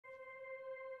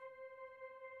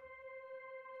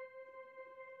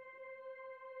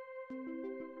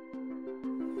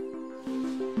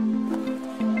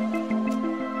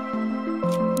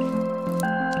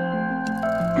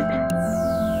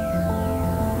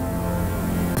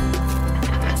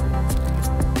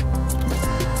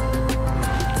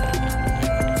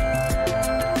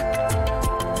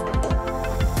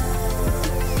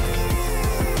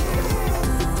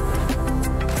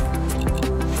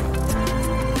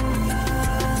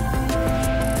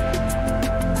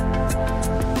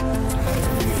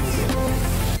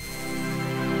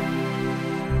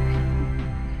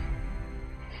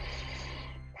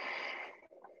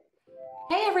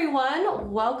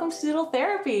welcome to Doodle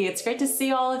Therapy. It's great to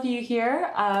see all of you here.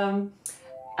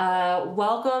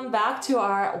 Welcome back to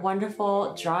our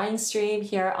wonderful drawing stream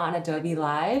here on Adobe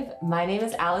Live. My name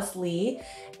is Alice Lee,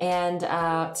 and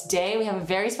today we have a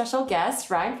very special guest,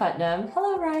 Ryan Putnam.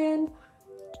 Hello, Ryan.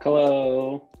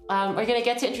 Hello. We're going to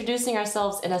get to introducing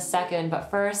ourselves in a second,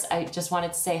 but first I just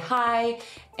wanted to say hi,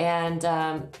 and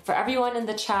for everyone in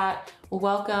the chat,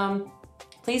 welcome.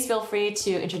 Please feel free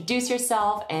to introduce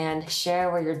yourself and share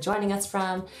where you're joining us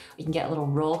from. We can get a little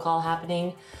roll call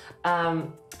happening.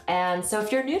 And so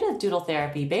if you're new to Doodle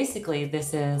Therapy, basically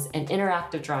this is an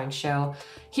interactive drawing show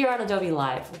here on Adobe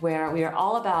Live, where we are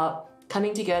all about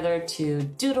coming together to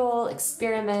doodle,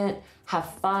 experiment,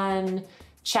 have fun,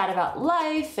 chat about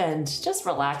life, and just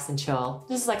relax and chill.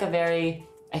 This is like a very,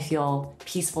 I feel,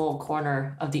 peaceful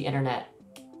corner of the internet.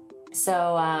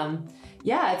 So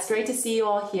yeah, it's great to see you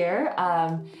all here.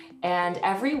 And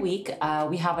every week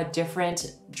we have a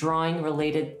different drawing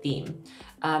related theme.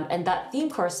 And that theme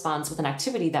corresponds with an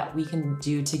activity that we can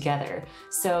do together.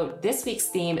 So this week's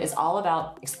theme is all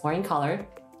about exploring color.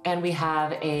 And we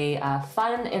have a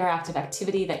fun interactive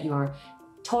activity that you are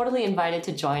totally invited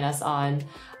to join us on.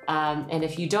 And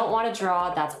if you don't want to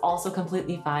draw, that's also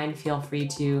completely fine. Feel free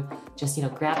to just,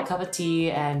 grab a cup of tea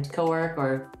and co-work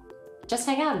or just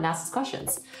hang out and ask us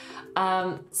questions.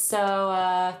 Without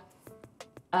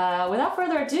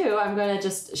further ado, I'm going to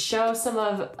just show some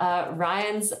of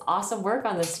Ryan's awesome work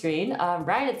on the screen.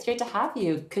 Ryan, it's great to have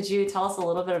you. Could you tell us a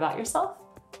little bit about yourself?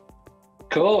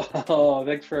 Cool. Oh,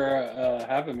 thanks for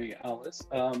having me, Alice.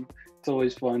 It's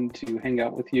always fun to hang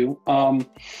out with you.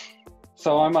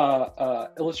 So I'm a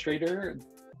illustrator,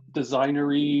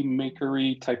 designery,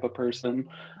 makery type of person.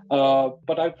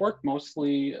 But I've worked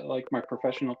mostly like my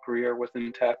professional career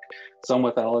within tech, some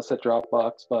with Alice at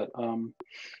Dropbox, but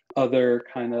other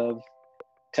kind of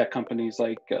tech companies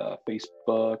like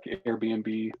Facebook,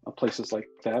 Airbnb, places like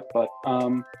that. But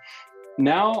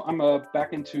now I'm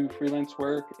back into freelance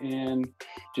work and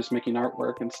just making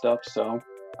artwork and stuff. So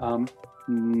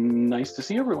nice to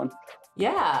see everyone.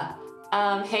 Yeah.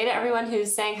 Hey to everyone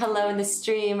who's saying hello in the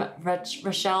stream.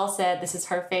 Rochelle said this is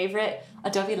her favorite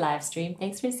Adobe live stream.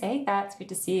 Thanks for saying that. It's great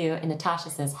to see you. And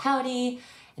Natasha says howdy.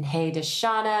 And hey to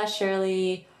Shauna,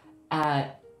 Shirley,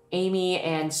 Amy,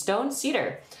 and Stone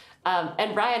Cedar.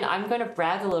 And Ryan, I'm going to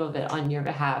brag a little bit on your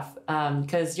behalf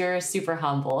because you're super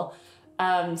humble.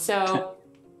 So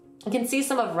you can see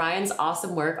some of Ryan's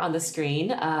awesome work on the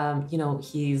screen.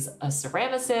 He's a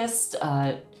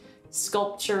ceramicist,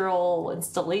 sculptural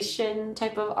installation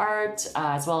type of art,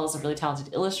 as well as a really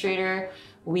talented illustrator.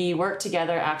 We worked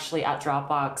together actually at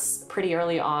Dropbox pretty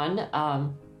early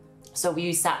on. So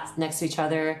we sat next to each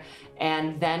other,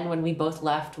 and then when we both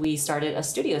left, we started a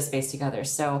studio space together.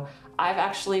 So I've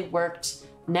actually worked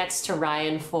next to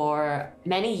Ryan for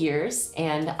many years,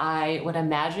 and I would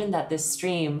imagine that this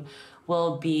stream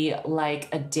will be like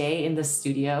a day in the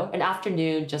studio, an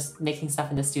afternoon just making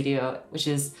stuff in the studio, which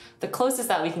is the closest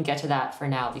that we can get to that for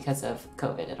now because of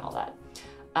COVID and all that.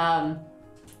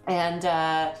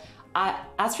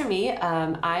 As for me,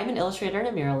 I'm an illustrator and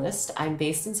a muralist. I'm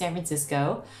based in San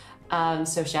Francisco.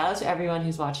 So shout out to everyone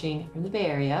who's watching from the Bay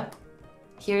Area.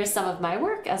 Here's some of my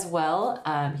work as well.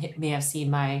 You may have seen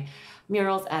my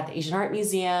murals at the Asian Art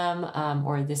Museum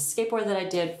or this skateboard that I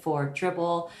did for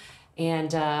Dribble.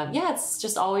 And yeah, it's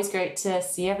just always great to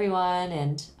see everyone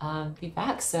and be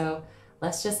back. So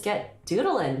let's just get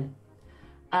doodling.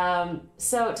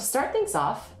 So to start things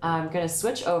off, I'm going to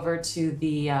switch over to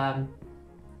the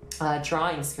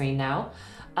drawing screen now.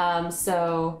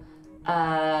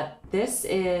 This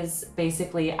is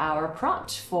basically our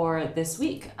prompt for this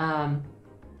week.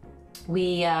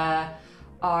 We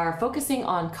are focusing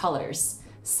on colors.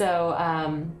 So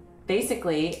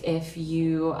basically, if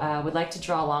you would like to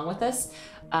draw along with us,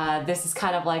 this is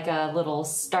kind of like a little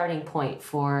starting point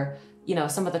for,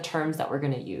 some of the terms that we're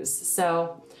going to use.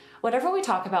 So whenever we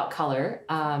talk about color,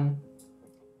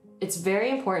 it's very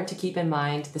important to keep in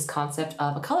mind this concept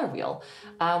of a color wheel,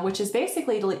 which is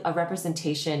basically a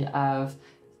representation of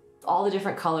all the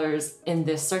different colors in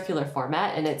this circular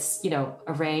format. And it's,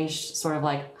 arranged sort of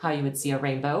like how you would see a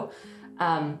rainbow.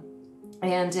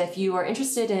 And if you are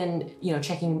interested in,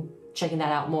 checking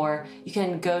that out more, you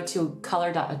can go to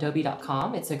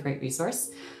color.adobe.com. It's a great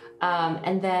resource.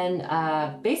 And then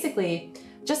basically,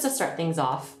 just to start things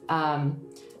off,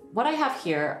 what I have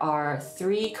here are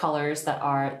 3 colors that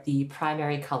are the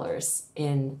primary colors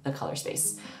in the color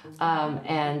space.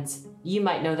 And you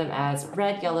might know them as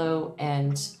red, yellow,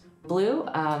 and blue.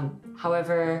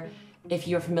 However, if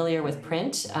you're familiar with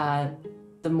print,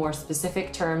 the more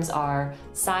specific terms are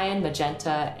cyan,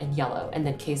 magenta, and yellow, and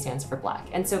then K stands for black.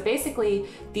 And so basically,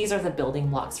 these are the building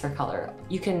blocks for color.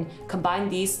 You can combine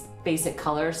these basic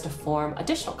colors to form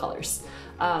additional colors.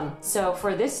 So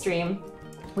for this stream,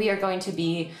 we are going to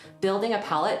be building a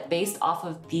palette based off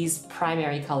of these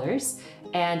primary colors.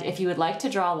 And if you would like to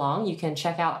draw along, you can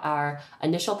check out our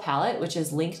initial palette, which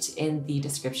is linked in the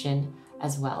description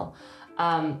as well.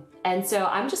 And so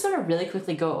I'm just going to really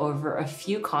quickly go over a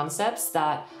few concepts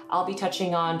that I'll be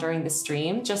touching on during the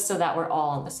stream, just so that we're all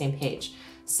on the same page.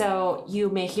 So you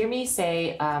may hear me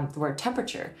say the word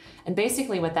temperature. And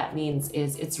basically what that means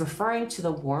is it's referring to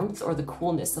the warmth or the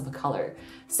coolness of a color.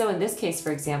 So in this case,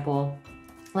 for example,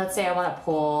 let's say I want to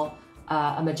pull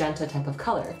a magenta type of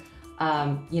color.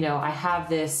 I have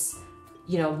this,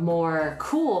 more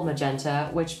cool magenta,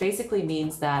 which basically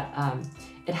means that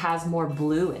it has more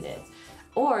blue in it.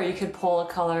 Or you could pull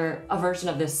a version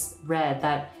of this red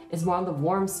that is more on the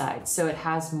warm side, so it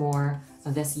has more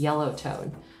of this yellow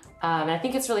tone. And I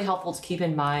think it's really helpful to keep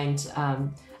in mind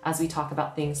as we talk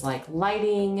about things like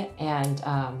lighting and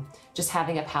just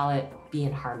having a palette be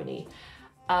in harmony.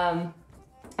 And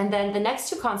then the next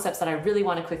two concepts that I really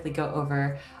want to quickly go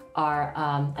over are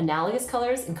analogous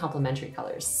colors and complementary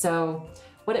colors. So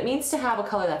what it means to have a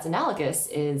color that's analogous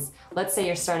is, let's say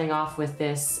you're starting off with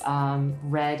this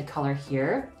red color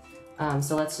here.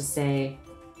 So let's just say,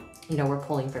 we're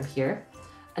pulling from here.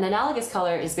 An analogous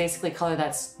color is basically a color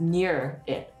that's near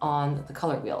it on the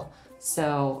color wheel.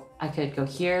 So I could go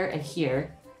here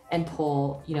and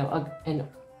pull, an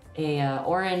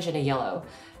orange and a yellow.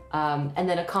 And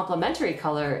then a complementary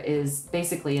color is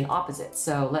basically an opposite.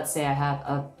 So let's say I have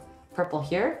a purple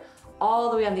here.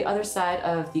 All the way on the other side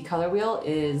of the color wheel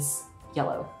is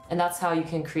yellow. And that's how you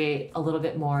can create a little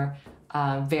bit more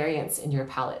variance in your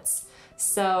palettes.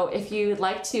 So if you'd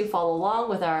like to follow along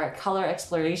with our color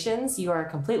explorations, you are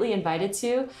completely invited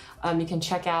to. You can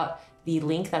check out the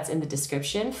link that's in the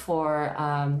description for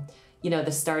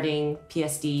the starting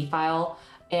PSD file.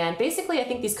 And basically, I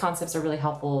think these concepts are really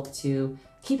helpful to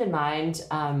keep in mind.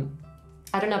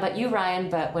 I don't know about you, Ryan,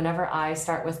 but whenever I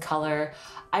start with color,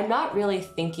 I'm not really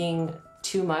thinking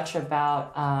too much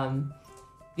about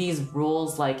these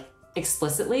rules like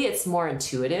explicitly. It's more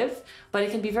intuitive, but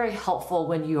it can be very helpful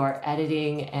when you are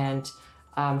editing and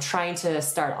trying to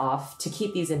start off to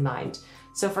keep these in mind.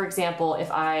 So for example,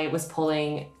 if I was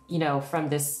pulling, from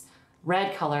this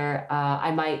red color,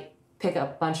 I might pick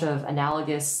a bunch of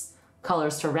analogous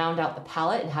colors to round out the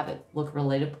palette and have it look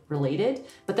related.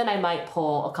 But then I might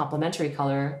pull a complementary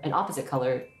color, an opposite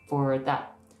color, for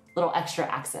that little extra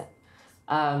accent.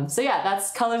 So yeah,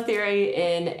 that's color theory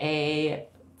in a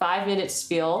 5-minute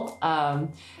spiel.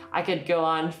 I could go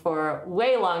on for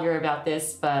way longer about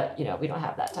this, but we don't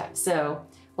have that time. So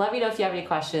let me know if you have any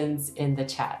questions in the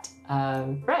chat.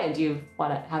 Brian, do you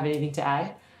want to have anything to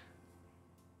add?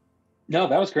 No,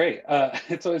 that was great.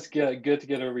 It's always good to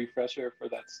get a refresher for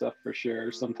that stuff for sure.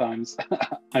 Sometimes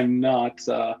I'm not,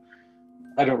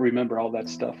 I don't remember all that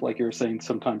stuff. Like you were saying,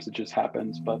 sometimes it just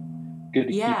happens, but good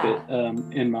to keep it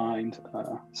in mind.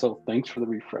 So thanks for the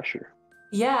refresher.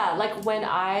 Yeah, like when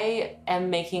I am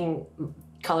making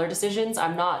color decisions,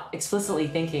 I'm not explicitly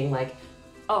thinking like,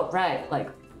 oh, right, like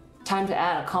time to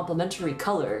add a complementary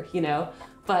color,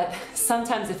 But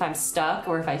sometimes if I'm stuck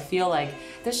or if I feel like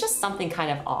there's just something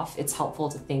kind of off, it's helpful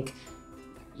to think,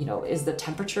 is the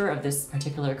temperature of this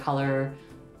particular color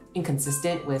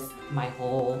inconsistent with my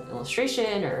whole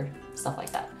illustration or stuff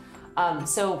like that.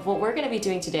 So what we're going to be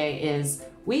doing today is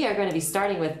we are going to be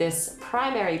starting with this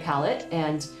primary palette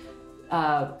and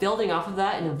building off of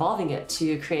that and evolving it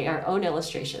to create our own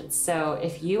illustrations. So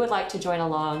if you would like to join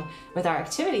along with our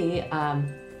activity,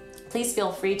 please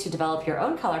feel free to develop your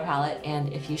own color palette,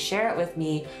 and if you share it with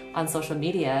me on social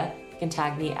media, you can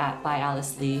tag me at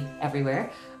 @ByAliceLee everywhere.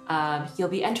 You'll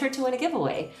be entered to win a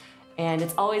giveaway. And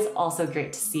it's always also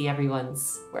great to see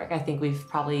everyone's work. I think we've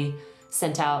probably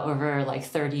sent out over like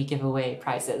 30 giveaway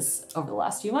prizes over the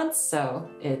last few months, so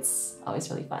it's always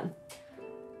really fun.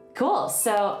 Cool,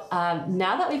 so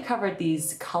now that we've covered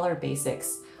these color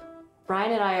basics,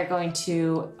 Brian and I are going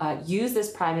to use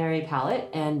this primary palette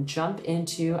and jump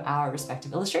into our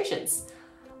respective illustrations.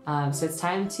 So it's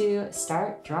time to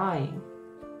start drawing.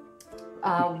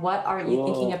 What are you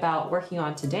thinking about working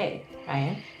on today,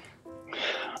 Ryan?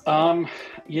 I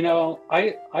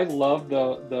love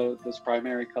those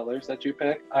primary colors that you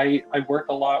pick. I work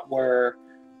a lot where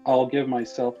I'll give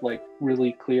myself like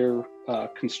really clear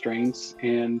constraints,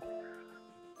 and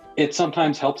it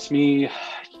sometimes helps me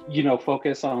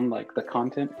focus on like the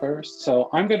content first. So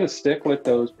I'm going to stick with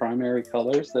those primary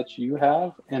colors that you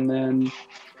have, and then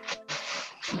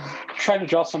try to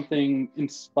draw something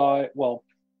inspired. Well,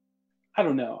 I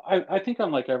don't know. I think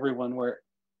I'm like everyone where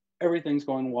everything's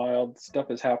going wild, stuff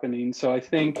is happening. So I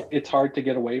think it's hard to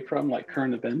get away from like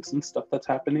current events and stuff that's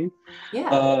happening.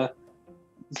 Yeah.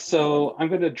 So I'm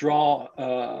going to draw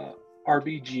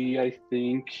RBG, I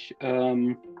think.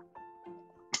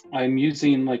 I'm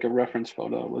using like a reference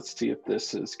photo. Let's see if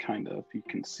this is kind of, you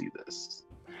can see this.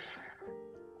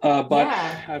 But Yeah.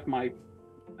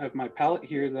 I have my palette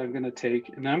here that I'm going to take,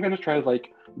 and I'm going to try to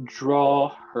like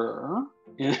draw her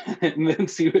and then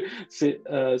see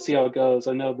how it goes.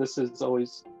 I know this is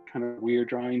always kind of weird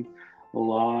drawing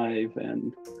live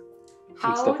and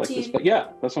stuff like this, but yeah,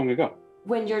 that's where I'm going to go.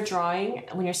 When you're drawing,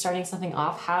 when you're starting something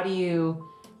off, how do you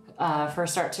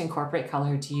first start to incorporate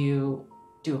color? Do you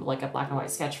do like a black and white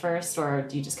sketch first, or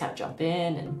do you just kind of jump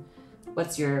in? And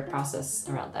what's your process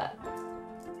around that?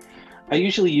 I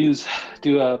usually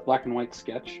do a black and white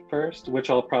sketch first, which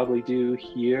I'll probably do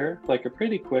here, like a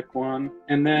pretty quick one.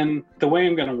 And then the way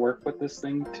I'm going to work with this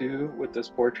thing too, with this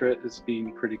portrait, is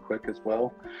being pretty quick as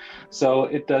well. So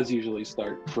it does usually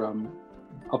start from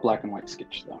a black and white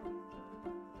sketch though.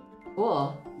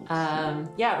 Cool.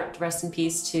 Yeah, rest in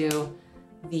peace to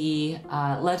the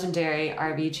legendary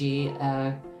RBG,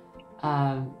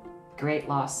 great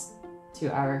loss to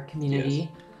our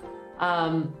community.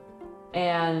 Yes.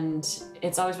 And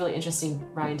it's always really interesting,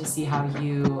 Ryan, to see how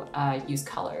you use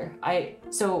color.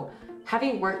 So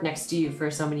having worked next to you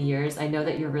for so many years, I know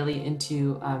that you're really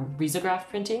into risograph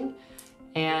printing.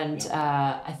 And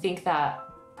I think that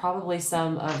probably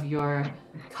some of your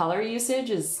color usage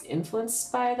is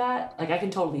influenced by that. Like I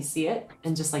can totally see it,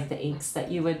 and just like the inks that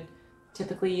you would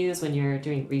typically use when you're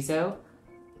doing Riso.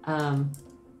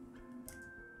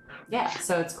 Yeah,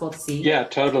 so it's cool to see. Yeah,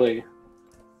 totally.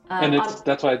 And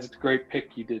that's why it's a great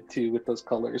pick you did too with those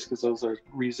colors, because those are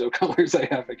Riso colors I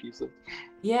have adhesive.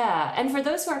 Yeah, and for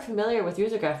those who aren't familiar with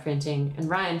risograph printing, and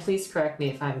Ryan, please correct me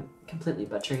if I'm completely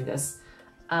butchering this.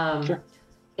 Sure.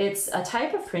 It's a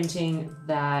type of printing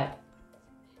that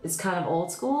is kind of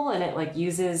old school, and it like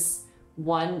uses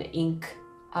one ink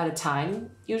at a time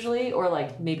usually, or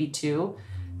like maybe two.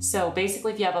 So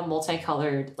basically if you have a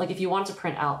multicolored, like if you want to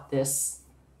print out this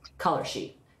color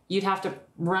sheet, you'd have to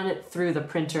run it through the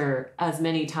printer as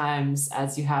many times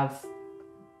as you have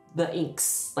the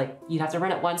inks. Like you'd have to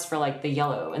run it once for like the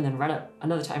yellow, and then run it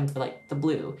another time for like the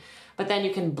blue. But then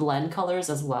you can blend colors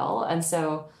as well. And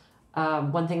so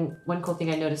one cool thing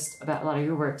I noticed about a lot of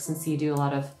your work, since you do a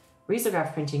lot of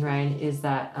risograph printing, Ryan, is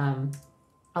that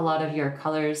a lot of your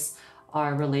colors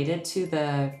are related to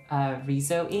the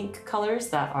Riso ink colors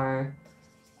that are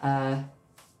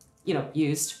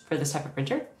used for this type of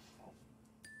printer.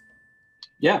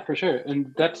 Yeah, for sure.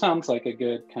 And that sounds like a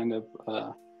good kind of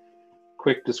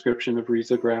quick description of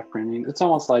risograph printing. It's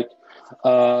almost like,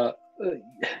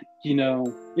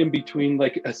 in between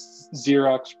like a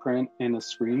Xerox print and a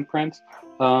screen print.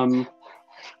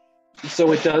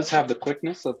 So it does have the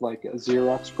quickness of like a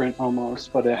Xerox print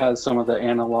almost, but it has some of the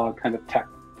analog kind of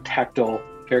tactile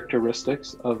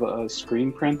characteristics of a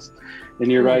screen print.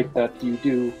 And you're right that you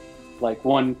do like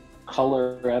one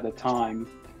color at a time.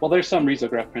 Well, there's some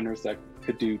risograph printers that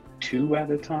could do two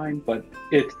at a time, but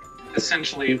it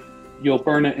essentially, you'll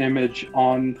burn an image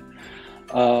on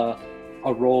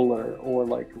a roller or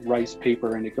like rice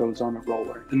paper, and it goes on a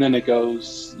roller, and then it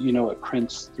goes, it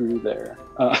prints through there.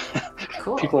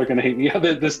 Cool. People are gonna hate me.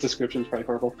 This description is probably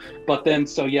horrible, but then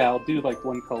I'll do like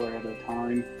one color at a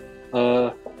time.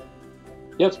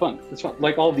 Yeah, it's fun. It's fun.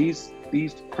 Like all these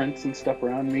prints and stuff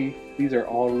around me, these are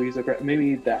all risograph.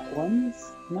 Maybe that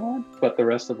one's not, but the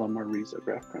rest of them are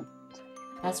risograph prints.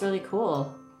 That's really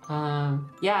cool.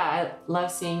 Yeah, I love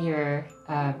seeing your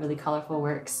really colorful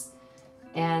works.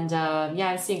 And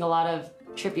I'm seeing a lot of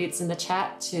tributes in the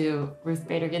chat to Ruth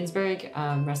Bader Ginsburg,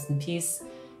 rest in peace,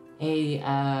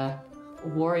 a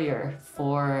warrior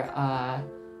for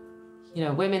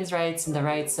women's rights and the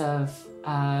rights of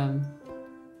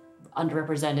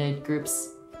underrepresented groups,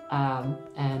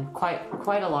 and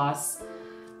quite a loss.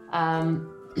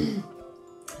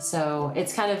 So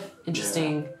it's kind of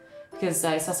interesting. Yeah. Because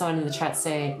I saw someone in the chat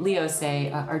Leo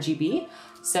say RGB.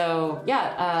 So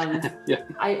yeah.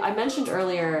 I mentioned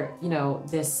earlier,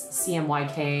 this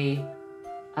CMYK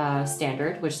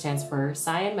standard, which stands for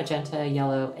cyan, magenta,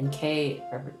 yellow, and K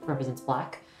represents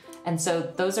black. And so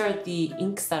those are the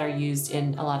inks that are used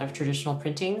in a lot of traditional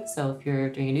printing. So if you're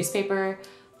doing a newspaper,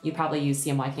 you probably use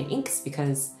CMYK inks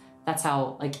because that's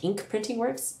how like ink printing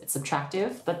works. It's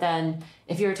subtractive. But then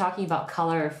if you're talking about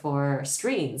color for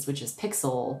screens, which is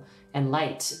pixel and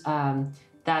light,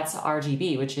 that's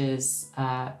RGB, which is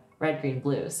red, green,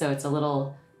 blue. So it's a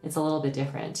little bit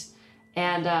different.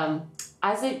 And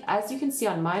as you can see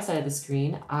on my side of the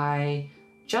screen, I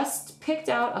just picked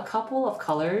out a couple of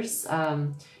colors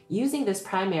using this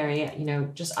primary,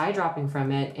 just eyedropping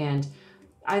from it and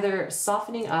either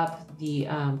softening up the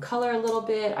color a little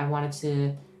bit. I wanted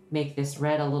to make this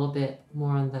red a little bit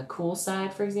more on the cool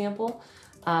side, for example.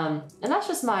 And that's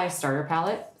just my starter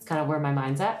palette. It's kind of where my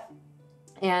mind's at.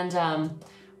 And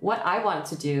what I wanted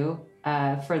to do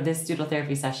for this Doodle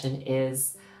Therapy session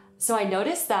is, so I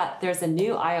noticed that there's a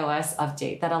new iOS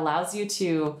update that allows you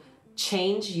to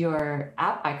change your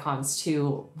app icons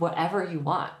to whatever you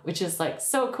want, which is like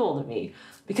so cool to me,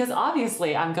 because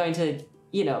obviously I'm going to,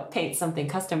 paint something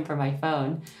custom for my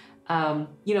phone.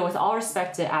 With all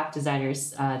respect to app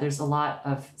designers, there's a lot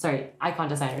of, icon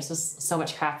designers, there's so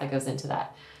much craft that goes into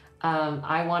that.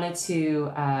 I wanted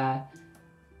to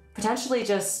potentially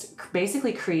just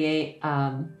basically create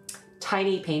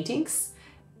tiny paintings.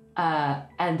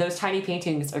 And those tiny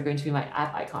paintings are going to be my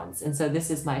app icons. And so this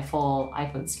is my full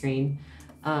iPhone screen.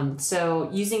 So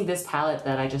using this palette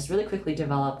that I just really quickly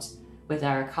developed with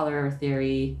our color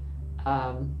theory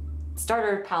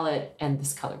starter palette and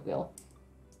this color wheel.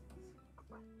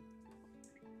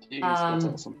 Jeez, that's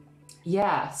awesome.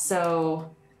 Yeah,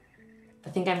 so I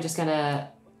think I'm just gonna,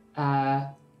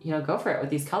 go for it with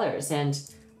these colors. And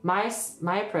my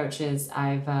approach is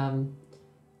I've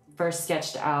first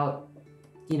sketched out,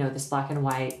 this black and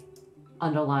white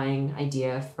underlying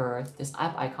idea for this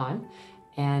app icon.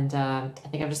 And I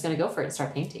think I'm just gonna go for it and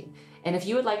start painting. And if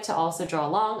you would like to also draw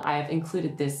along, I've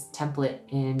included this template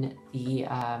in the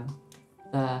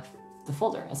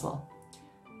folder as well.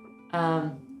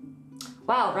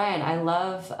 Wow, Ryan, I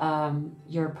love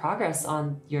your progress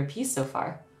on your piece so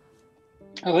far.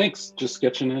 Oh, thanks. Just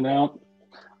sketching it out.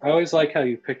 I always like how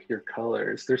you pick your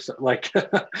colors. There's like,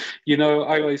 I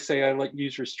always say I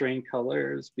use restrained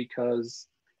colors because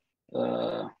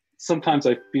sometimes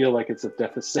I feel like it's a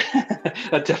deficit,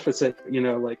 like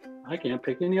I can't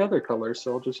pick any other colors,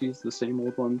 so I'll just use the same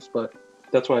old ones. But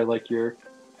that's why I like your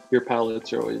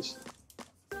palettes are always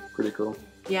pretty cool.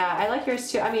 Yeah, I like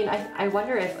yours too. I mean, I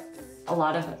wonder if a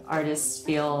lot of artists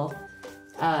feel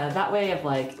that way of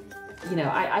like,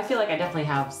 I feel like I definitely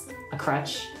have a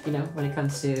crutch, when it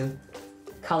comes to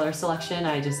color selection.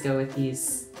 I just go with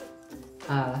these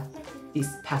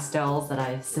pastels that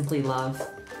I simply love.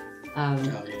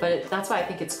 But that's why I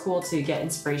think it's cool to get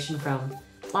inspiration from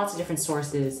lots of different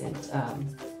sources and,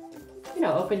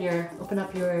 open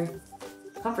up your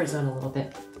comfort zone a little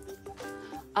bit.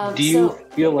 Do you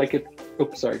feel like it?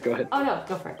 Oops, sorry, go ahead. Oh no,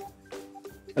 go for it.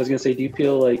 I was gonna say, do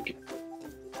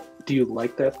you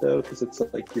like that though? Because it's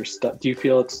like your stuff. Do you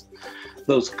feel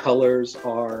those colors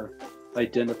are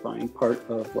identifying part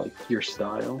of like your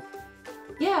style?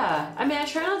 Yeah, I mean, I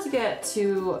try not to get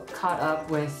too caught up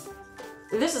with,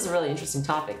 this is a really interesting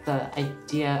topic, the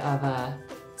idea of a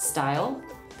style.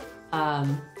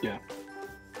 Yeah.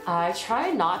 I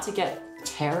try not to get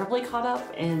terribly caught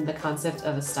up in the concept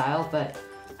of a style, but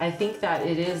I think that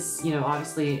it is,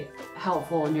 obviously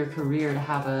helpful in your career to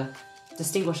have a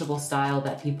distinguishable style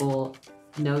that people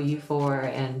know you for,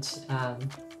 and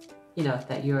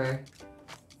that you're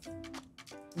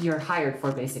hired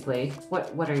for, basically.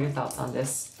 What are your thoughts on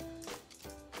this?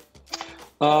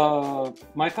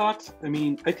 My thoughts, I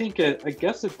mean, I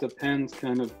guess it depends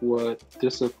kind of what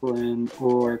discipline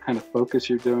or kind of focus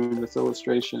you're doing with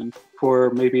illustration. For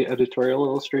maybe editorial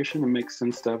illustration, it makes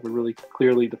sense to have a really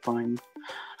clearly defined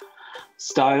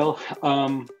style.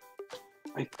 I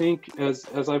think as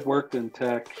I've worked in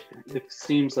tech, it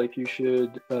seems like you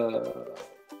should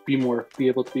be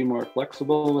able to be more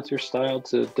flexible with your style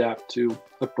to adapt to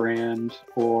a brand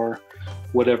or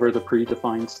whatever the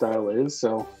predefined style is.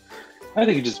 So I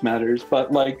think it just matters,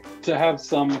 but like to have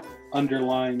some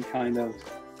underlying kind of,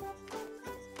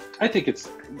 I think it's,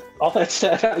 all that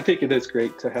said, I think it is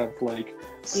great to have like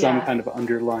some kind of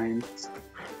underlying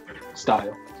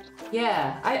style.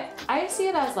 Yeah, I see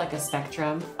it as like a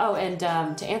spectrum. Oh, and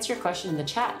to answer your question in the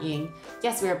chat, Ying,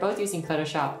 yes, we are both using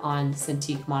Photoshop on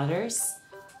Cintiq monitors.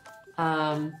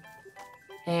 To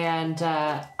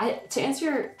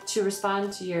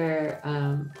respond to your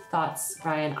thoughts,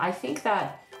 Ryan, I think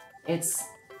that it's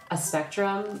a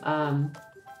spectrum.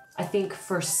 I think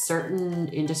for certain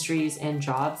industries and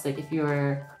jobs, like if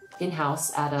you're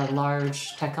in-house at a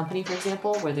large tech company, for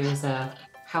example, where there's a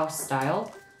house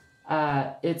style,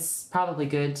 it's probably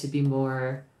good to be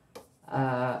more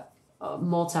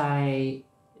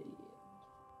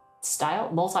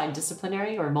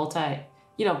multidisciplinary, or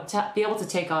to be able to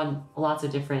take on lots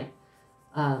of different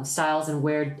styles and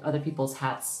wear other people's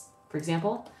hats, for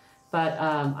example. But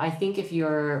I think if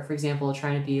you're, for example,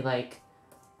 trying to be like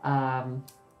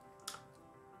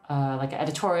like an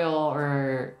editorial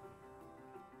or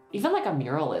even like a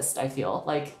muralist, I feel.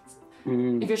 Like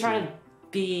if you're trying to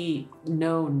be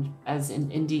known as an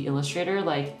indie illustrator,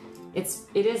 like it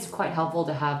is quite helpful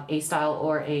to have a style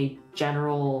or a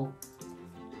general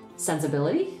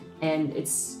sensibility, and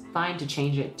it's fine to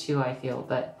change it too, I feel,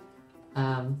 but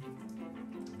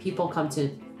people come to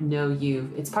know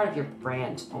you. It's part of your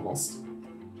brand almost,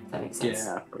 if that makes sense.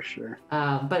 Yeah, for sure.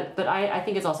 But I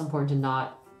think it's also important to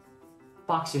not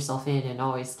box yourself in and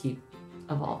always keep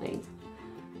evolving.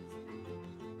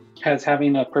 Has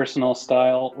having a personal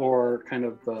style or kind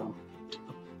of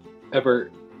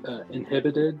ever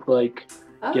inhibited like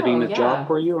getting a job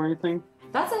for you or anything?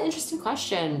 That's an interesting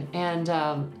question. And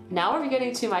now we're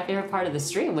getting to my favorite part of the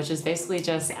stream, which is basically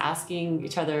just asking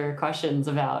each other questions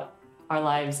about our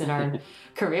lives and our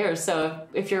careers. So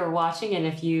if you're watching and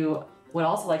if you would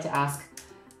also like to ask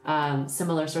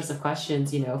similar sorts of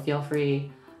questions, you know, feel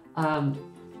free.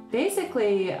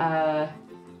 Basically,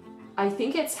 I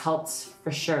think it's helped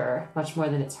for sure, much more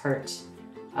than it's hurt.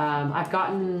 I've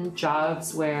gotten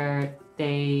jobs where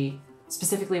they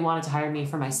specifically wanted to hire me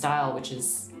for my style, which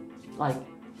is like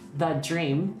the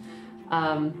dream.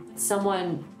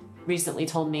 Someone recently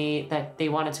told me that they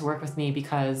wanted to work with me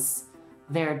because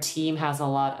their team has a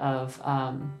lot of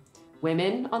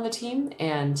women on the team,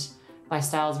 and my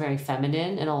style is very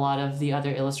feminine, and a lot of the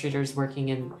other illustrators working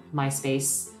in my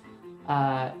space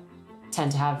tend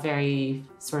to have very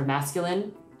sort of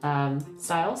masculine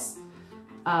styles.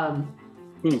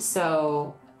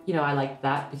 So, you know, I like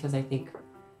that because I think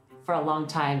for a long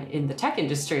time in the tech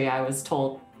industry, I was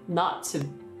told not to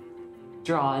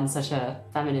draw in such a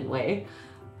feminine way.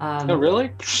 Oh,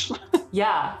 really?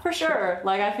 Yeah, for sure.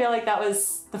 Like, I feel like that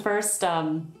was the first...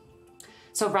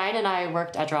 So Ryan and I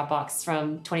worked at Dropbox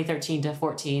from 2013 to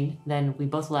 14. Then we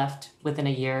both left within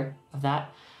a year of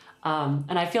that.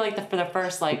 And I feel like for the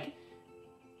first, like,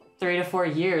 3 to 4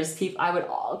 years, I would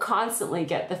constantly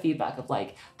get the feedback of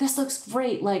like, this looks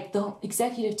great. Like the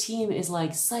executive team is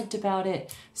like psyched about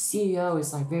it. CEO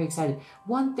is like very excited.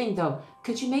 One thing though,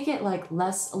 could you make it like a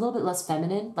little bit less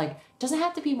feminine? Like, doesn't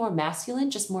have to be more masculine,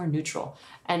 just more neutral.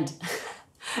 And,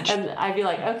 and I'd be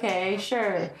like, okay,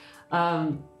 sure.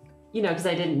 You know, because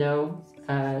I didn't know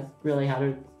really how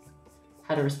to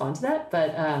respond to that.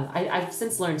 But I've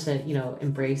since learned to, you know,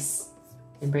 embrace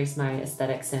my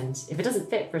aesthetics, and if it doesn't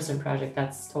fit for a certain project,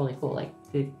 that's totally cool. Like,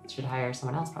 they should hire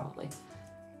someone else probably.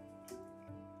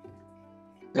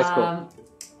 That's cool.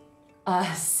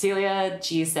 Celia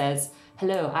G says,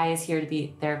 hello, I is here to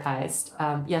be therapized.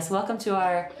 Yes, welcome to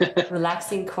our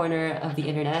relaxing corner of the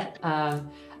internet.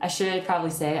 I should probably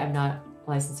say I'm not a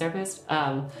licensed therapist,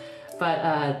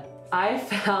 but I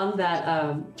found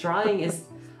that drawing is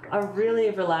a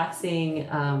really relaxing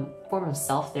form of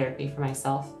self-therapy for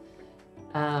myself.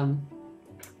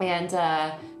 And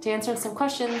to answer some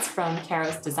questions from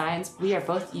Caro's Designs, we are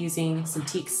both using some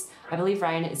teaks. I believe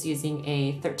Ryan is using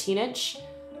a 13-inch,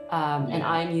 and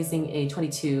I'm using a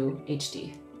 22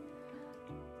 HD.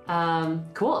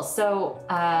 Cool. So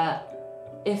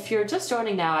if you're just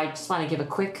joining now, I just want to give a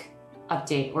quick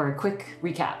update or a quick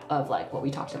recap of like what we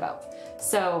talked about.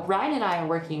 So Ryan and I are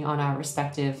working on our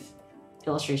respective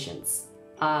illustrations.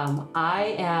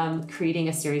 I am creating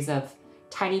a series of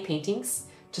tiny paintings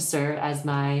to serve as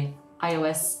my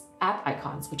iOS app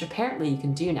icons, which apparently you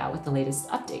can do now with the latest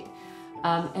update.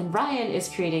 And Ryan is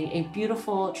creating a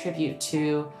beautiful tribute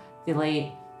to the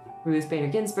late Ruth Bader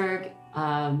Ginsburg.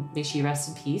 May she rest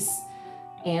in peace.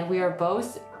 And we are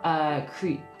both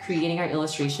creating our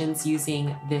illustrations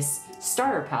using this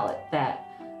starter palette that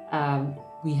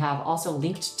we have also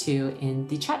linked to in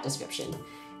the chat description.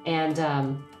 And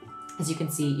as you can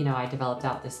see, you know, I developed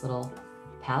out this little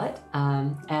palette.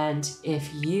 And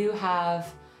if you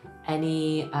have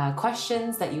any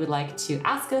questions that you would like to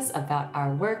ask us about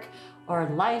our work or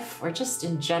life or just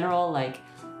in general, like,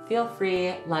 feel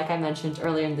free. Like I mentioned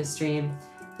earlier in the stream,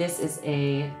 this is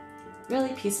a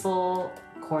really peaceful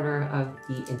corner of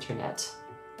the internet.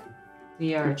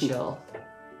 We are chill.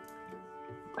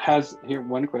 Here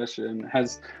one question.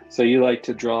 So you like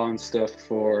to draw and stuff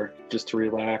for just to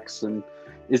relax, and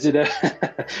is it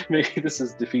maybe this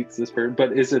defeats this part,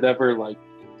 but is it ever like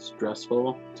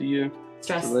stressful to you?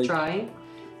 Drawing?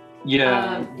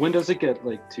 Yeah. When does it get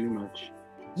like too much?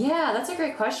 Yeah, that's a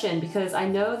great question, because I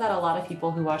know that a lot of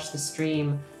people who watch the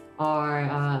stream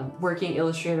are working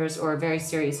illustrators or very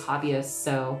serious hobbyists.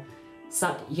 So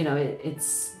you know,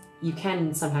 you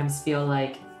can sometimes feel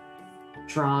like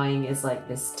drawing is like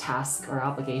this task or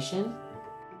obligation.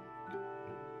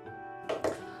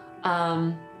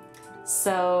 And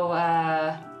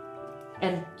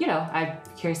you know, I'm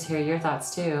curious to hear your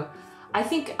thoughts too. I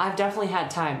think I've definitely had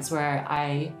times where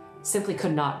I simply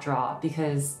could not draw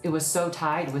because it was so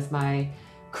tied with my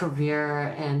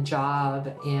career and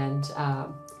job, and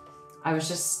I was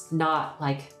just not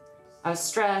like, I was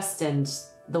stressed and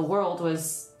the world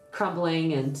was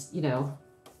crumbling, and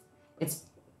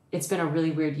it's been a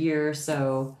really weird year,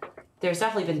 so there's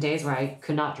definitely been days where I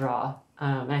could not draw,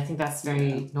 and I think that's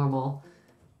very normal.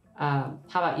 How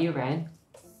about you, Ryan?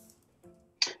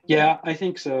 Yeah, I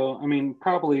think so. I mean,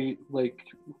 probably like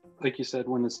you said,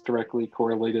 when it's directly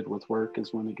correlated with work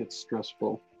is when it gets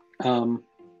stressful.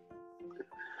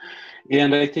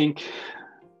 And I think,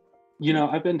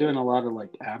 I've been doing a lot of like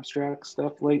abstract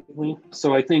stuff lately.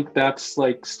 So I think that's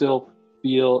like still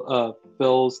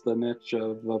fills the niche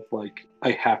of like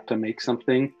I have to make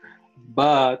something,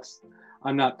 but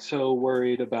I'm not so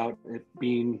worried about it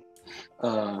being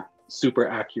super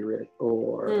accurate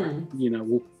or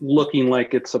looking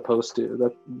like it's supposed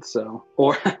to.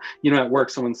 Or at work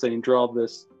someone's saying draw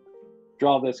this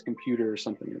computer or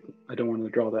something. I don't want to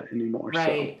draw that anymore.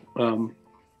 Right.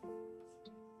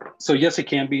 So yes, it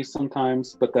can be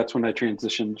sometimes, but that's when I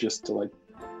transition just to like,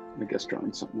 I guess,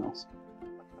 drawing something else.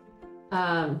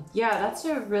 Yeah, that's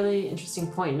a really interesting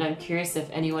point, and I'm curious if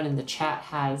anyone in the chat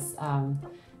has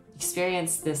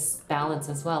experienced this balance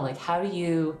as well. Like, how do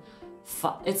you?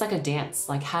 It's like a dance.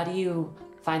 Like, how do you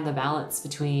find the balance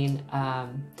between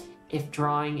if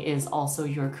drawing is also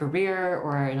your career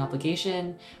or an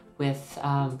obligation, with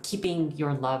keeping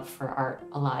your love for art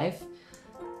alive?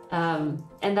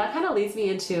 And that kind of leads me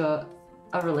into a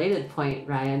related point,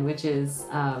 Ryan, which is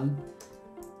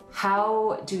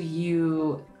how do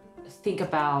you think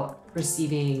about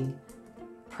receiving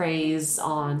praise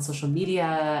on social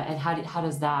media, and how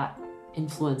does that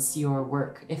influence your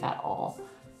work, if at all?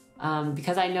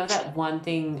 Because I know that one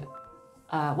thing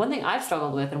I've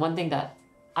struggled with, and one thing that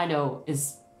I know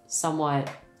is somewhat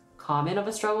common of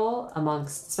a struggle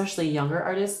amongst especially younger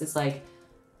artists, is like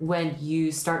when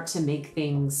you start to make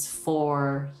things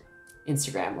for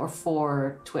Instagram or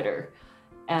for Twitter,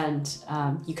 and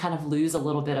you kind of lose a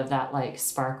little bit of that like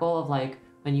sparkle of like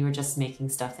when you were just making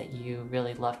stuff that you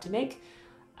really love to make.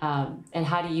 And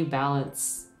how do you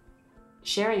balance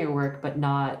sharing your work but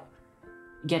not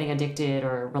getting addicted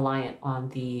or reliant on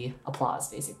the applause,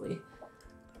 basically?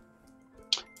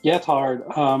 Yeah, it's hard.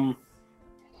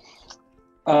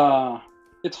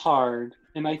 It's hard.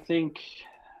 And I think,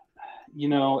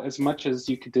 as much as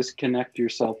you could disconnect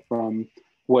yourself from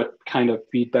what kind of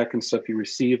feedback and stuff you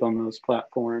receive on those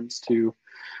platforms to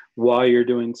why you're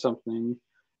doing something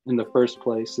in the first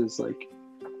place is like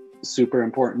super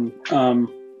important.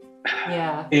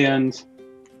 Yeah. And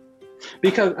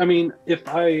because, I mean,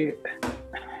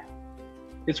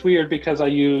 it's weird because I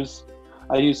use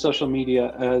social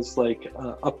media as like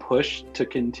a push to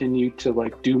continue to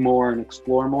like do more and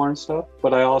explore more and stuff,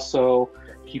 but I also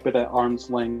keep it at arm's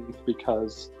length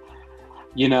because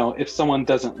if someone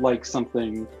doesn't like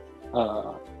something,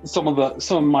 some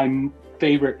of my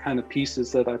favorite kind of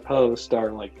pieces that I post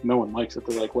are like, no one likes it.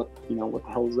 They're like, what the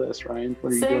hell is this, Ryan?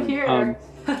 What are you doing? Here.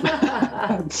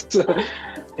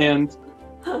 And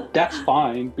that's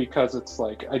fine because it's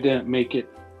like I didn't make it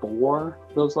for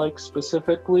those likes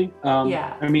specifically.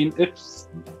 Yeah. I mean, if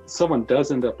someone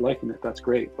does end up liking it, that's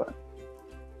great, but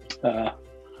I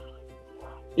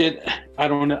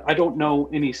don't know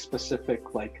any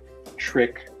specific like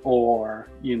trick or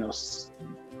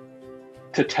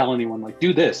to tell anyone like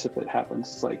do this if it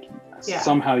happens. It's like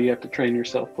somehow you have to train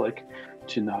yourself like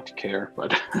to not care,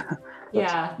 but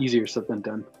that's easier said than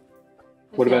done.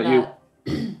 What about you?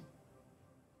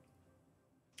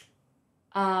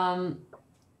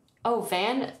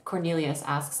 Van Cornelius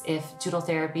asks if Doodle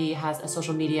Therapy has a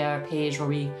social media page where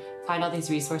we find all these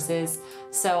resources.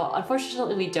 So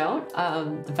unfortunately we don't.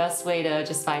 The best way to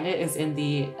just find it is in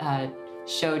the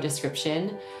show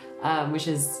description, which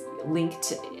is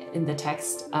linked in the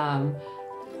text.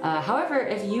 However,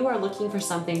 if you are looking for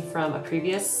something from a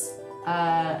previous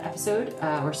episode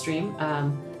or stream,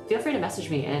 feel free to message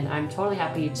me, and I'm totally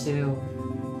happy to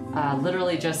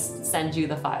literally just send you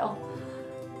the file.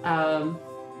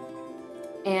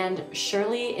 And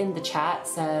Shirley in the chat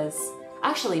says,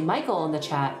 actually, Michael in the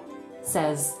chat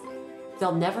says,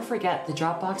 they'll never forget the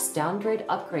Dropbox downgrade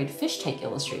upgrade fish tank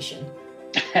illustration.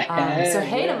 So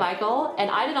hey to Michael,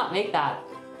 and I did not make that.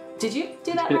 Did you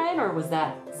do that, Ryan, or was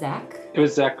that Zach? It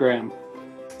was Zach Graham.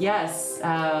 Yes,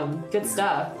 good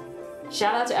stuff.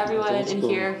 Shout out to everyone in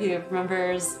here who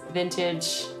remembers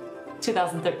vintage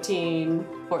 2013,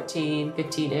 14,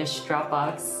 15-ish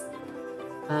Dropbox.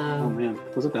 Oh man,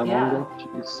 was it that long ago?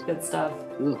 Jeez. Good stuff.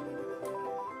 Ugh.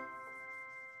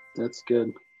 That's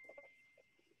good.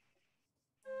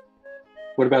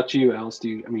 What about you, Alice? Do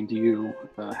you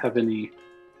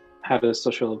how does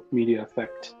social media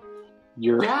affect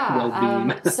your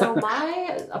well-being? So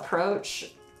my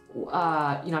approach,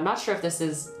 I'm not sure if this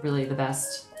is really the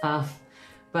best,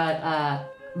 but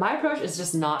my approach is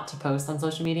just not to post on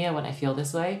social media when I feel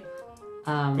this way.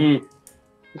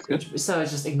 That's good. So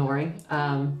it's just ignoring.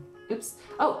 Oops.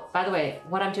 Oh, by the way,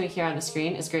 what I'm doing here on the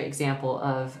screen is a great example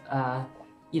of,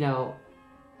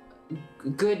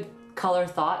 good color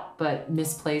thought, but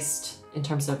misplaced in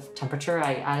terms of temperature.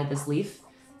 I added this leaf,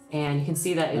 and you can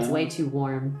see that it's way too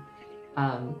warm,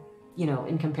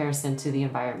 in comparison to the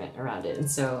environment around it.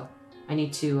 And so I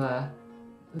need to,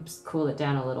 cool it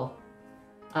down a little.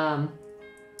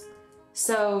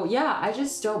 So yeah, I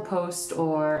just don't post,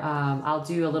 or I'll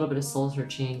do a little bit of soul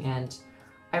searching. And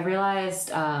I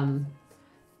realized I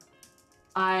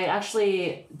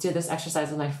actually did this exercise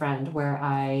with my friend where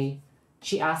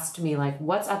she asked me, like,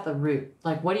 what's at the root?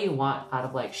 Like, what do you want out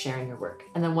of, like, sharing your work?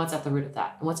 And then what's at the root of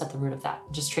that? And what's at the root of that?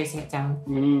 Just tracing it down.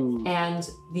 And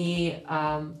the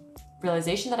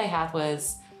realization that I had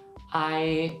was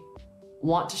I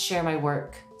want to share my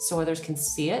work so others can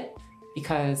see it,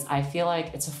 because I feel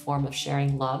like it's a form of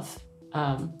sharing love.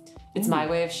 It's my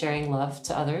way of sharing love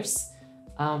to others,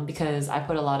 because I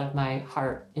put a lot of my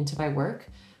heart into my work,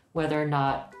 whether or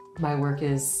not my work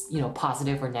is,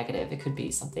 positive or negative. It could be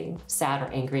something sad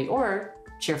or angry or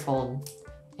cheerful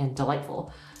and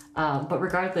delightful. But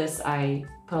regardless, I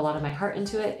put a lot of my heart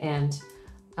into it, and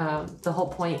the whole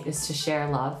point is to share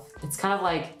love. It's kind of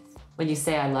like when you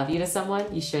say I love you to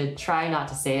someone, you should try not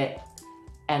to say it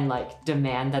and, like,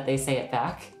 demand that they say it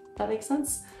back. If that makes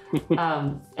sense.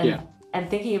 And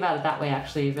thinking about it that way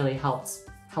actually really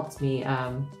helped me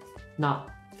not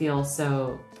feel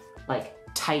so, like,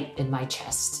 tight in my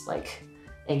chest, like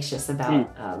anxious about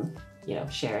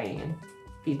sharing and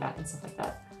feedback and stuff like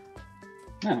that.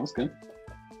 Yeah, that's good.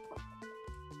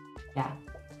 Yeah.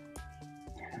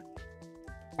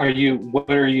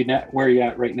 Where are you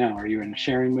at right now? Are you in a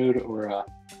sharing mood or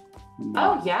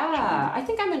Oh yeah, I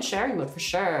think I'm in sharing mode for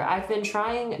sure. I've been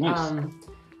trying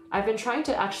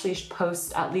to actually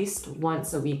post at least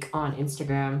once a week on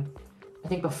Instagram. I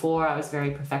think before I was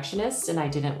very perfectionist and I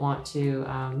didn't want to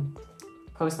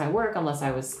post my work unless I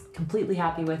was completely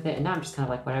happy with it, and now I'm just kind of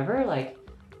like, whatever, like,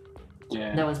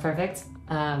 no one's perfect.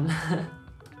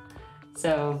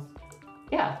 So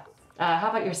yeah. How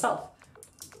about yourself?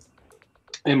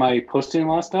 Am I posting a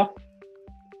lot of stuff?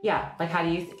 Yeah, like how do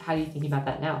you think about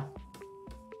that now?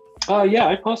 Yeah,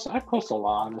 I post a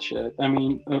lot of shit. I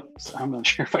mean, oops, I'm not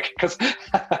sure if I can, because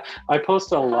I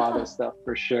post a lot of stuff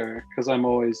for sure, because I'm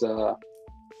always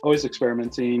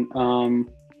experimenting.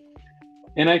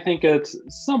 And I think it's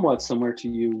somewhat similar to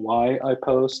you. Why I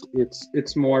post,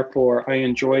 it's more for I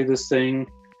enjoy this thing,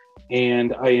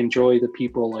 and I enjoy the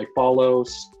people I follow.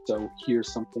 So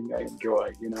here's something I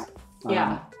enjoy,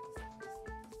 Yeah.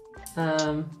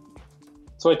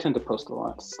 So I tend to post a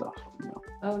lot of stuff.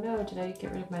 Oh no, did I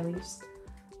get rid of my leaves?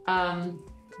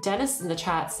 Dennis in the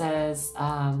chat says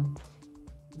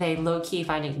they low-key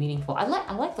find it meaningful. I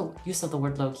like the use of the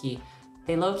word low-key.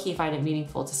 They low-key find it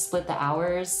meaningful to split the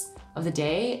hours of the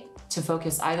day to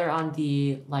focus either on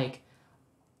the, like,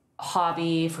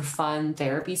 hobby for fun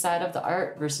therapy side of the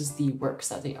art versus the work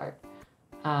side of the art.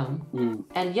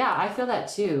 And yeah, I feel that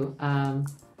too. I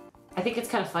think it's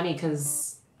kind of funny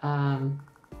because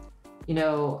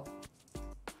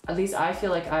at least I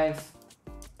feel like I've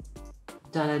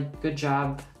done a good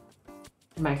job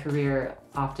in my career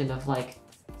often of, like,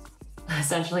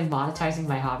 essentially monetizing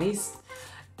my hobbies.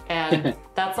 And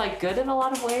that's, like, good in a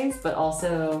lot of ways, but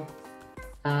also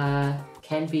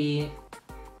can be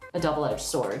a double-edged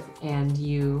sword. And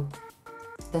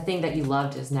the thing that you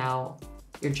loved is now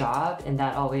your job, and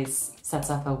that always sets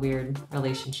up a weird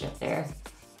relationship there.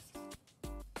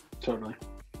 Totally.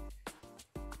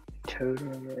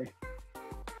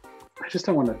 I just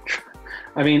don't want to.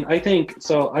 I mean, I think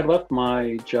so. I left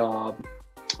my job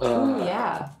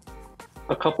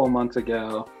a couple of months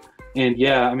ago, and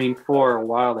yeah, I mean, for a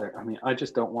while there, I mean, I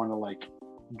just don't want to, like,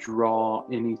 draw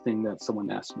anything that someone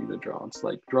asks me to draw. It's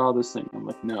like, draw this thing. I'm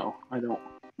like, no, I don't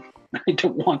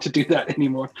want to do that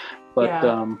anymore. But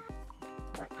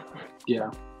yeah,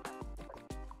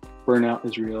 burnout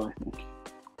is real, I think.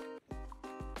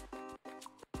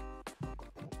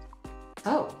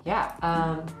 Oh,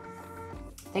 yeah.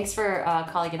 Thanks for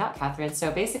calling it out, Catherine.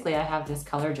 So basically, I have this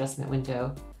color adjustment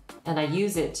window, and I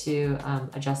use it to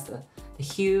adjust the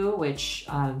hue, which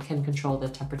can control the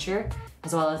temperature,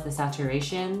 as well as the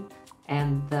saturation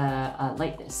and the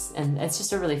lightness. And it's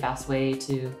just a really fast way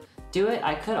to do it.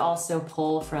 I could also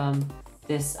pull from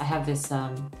this. I have this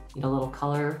little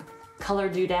color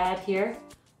doodad here,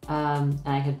 and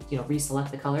I could,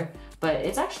 reselect the color. But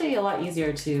it's actually a lot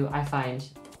easier to, I find,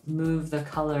 move the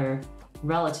color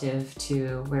relative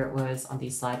to where it was on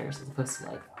these sliders as opposed to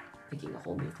like picking a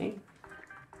whole new thing.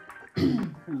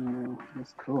 Oh,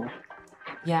 that's cool.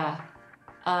 Yeah.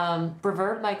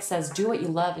 Reverb Mike says, do what you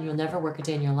love and you'll never work a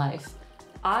day in your life.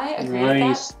 I agree with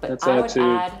that, but That's I would attitude.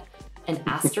 add an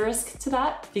asterisk to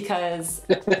that because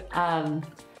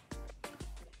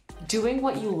doing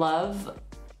what you love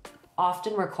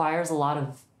often requires a lot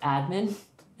of admin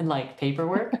and like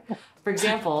paperwork. For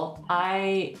example,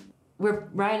 Ryan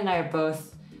and I are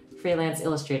both freelance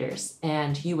illustrators,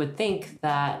 and you would think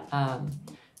that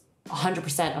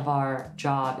 100% of our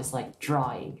job is like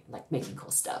drawing, like making cool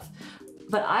stuff.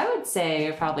 But I would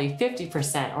say probably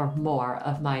 50% or more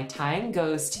of my time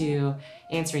goes to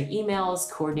answering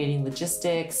emails, coordinating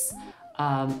logistics,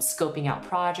 scoping out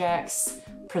projects,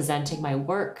 presenting my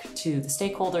work to the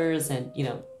stakeholders, and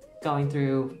going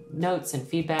through notes and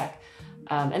feedback.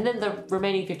 And then the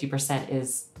remaining 50%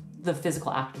 is the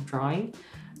physical act of drawing.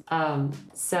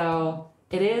 So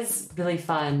it is really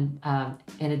fun,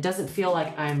 and it doesn't feel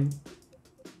like I'm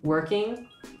working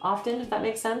often, if that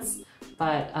makes sense.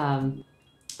 But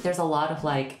there's a lot of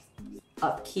like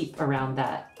upkeep around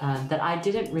that that I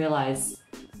didn't realize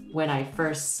when I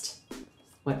first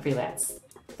went freelance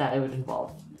that it would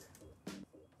involve.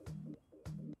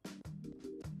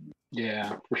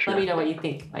 Yeah, for sure. Let me know what you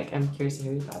think. Like, I'm curious to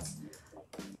hear your thoughts.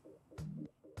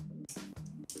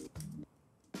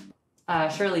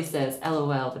 Shirley says,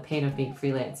 LOL, the pain of being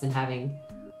freelance and having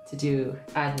to do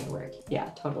admin work. Yeah,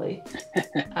 totally.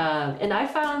 And I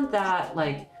found that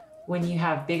like when you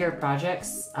have bigger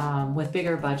projects with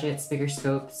bigger budgets, bigger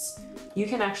scopes, you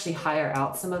can actually hire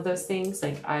out some of those things.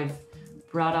 Like I've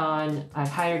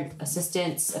hired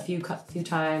assistants a few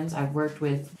times. I've worked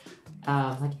with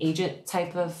like agent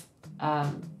type of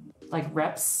like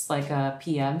reps, like a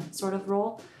PM sort of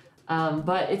role.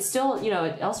 But it's still,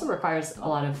 it also requires a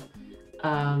lot of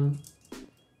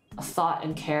thought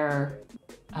and care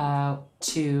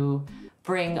to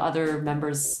bring other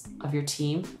members of your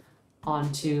team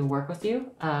on to work with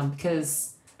you.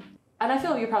 Because, and I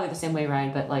feel you're probably the same way,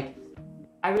 Ryan, but like,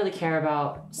 I really care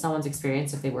about someone's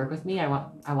experience if they work with me. I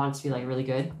want it to be like really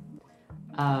good.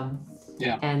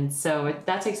 Yeah. And so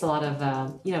that takes a lot of,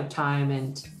 time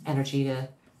and energy to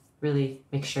really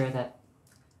make sure that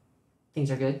things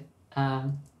are good.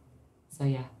 So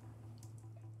yeah.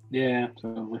 Yeah,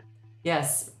 totally.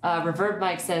 Yes. Reverb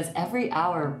Mike says every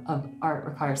hour of art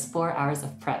requires 4 hours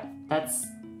of prep. That's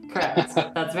correct.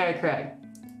 That's very correct.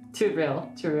 Too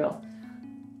real.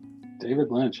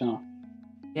 David Lynch, huh?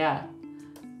 Yeah.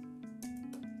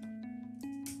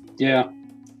 Yeah.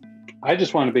 I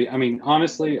just want to be,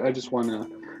 honestly,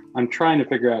 I'm trying to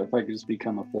figure out if I could just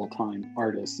become a full-time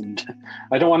artist, and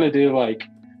I don't want to do like,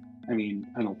 I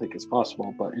don't think it's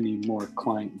possible, but any more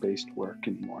client-based work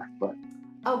anymore, but.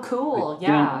 Oh, cool. I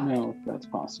don't know if that's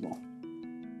possible.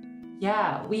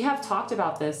 Yeah, we have talked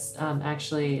about this,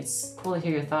 actually. It's cool to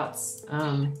hear your thoughts.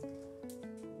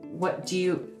 What do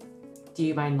you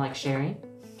mind like sharing?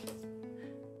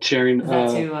 Sharing,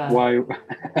 why?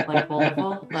 Like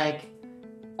multiple? Like,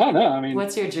 oh no,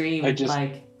 what's your dream?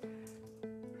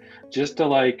 Just to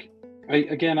like,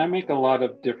 I make a lot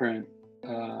of different,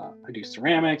 I do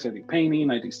ceramics, I do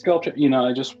painting, I do sculpture,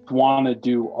 I just want to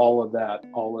do all of that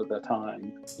all of the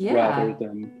time, rather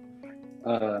than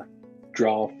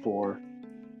draw for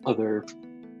other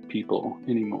people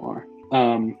anymore.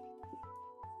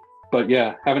 But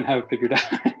yeah, haven't have it figured out.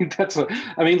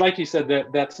 Like you said,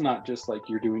 that's not just like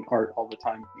you're doing art all the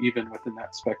time. Even within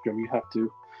that spectrum, you have to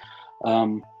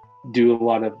do a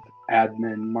lot of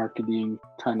admin, marketing,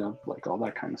 kind of like all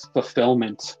that kind of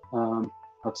fulfillment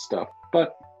of stuff.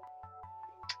 But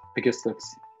I guess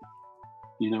that's,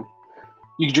 you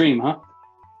dream, huh?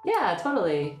 Yeah,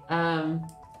 totally. I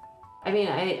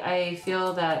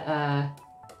feel that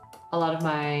a lot of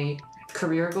my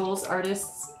career goals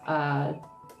artists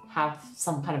have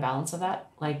some kind of balance of that.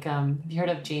 Like, have you heard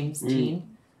of James Dean?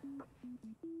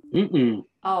 Mm-mm.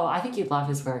 Oh, I think you'd love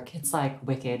his work. It's like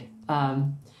wicked.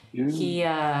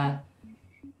 Yeah.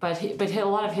 But a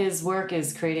lot of his work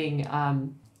is creating,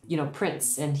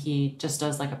 prints, and he just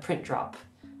does like a print drop,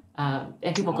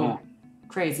 and people go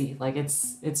crazy. Like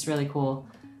it's really cool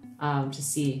to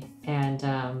see. And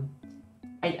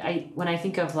I when I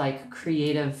think of like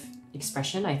creative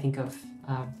expression, I think of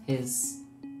his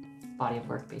body of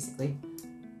work, basically.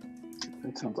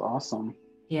 That sounds awesome.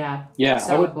 Yeah. Yeah,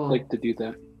 so I would cool. like to do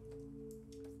that.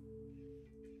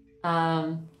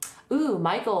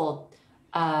 Michael,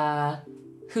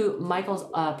 who Michael's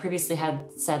previously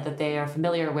had said that they are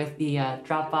familiar with the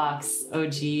Dropbox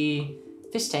OG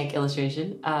fish tank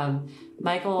illustration.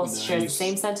 Michael shares the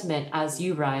same sentiment as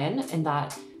you, Ryan, in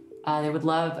that they would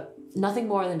love nothing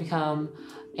more than become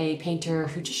a painter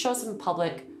who just shows up in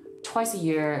public twice a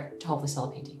year to hopefully sell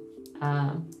a painting.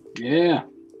 Yeah.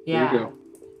 There you go.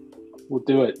 We'll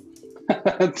do it.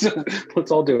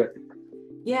 Let's all do it.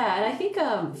 Yeah, and I think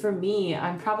for me,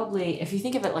 I'm probably, if you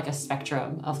think of it like a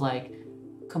spectrum of like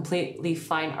completely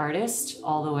fine artist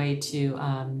all the way to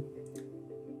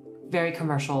very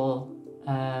commercial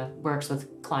works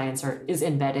with clients or is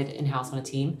embedded in-house on a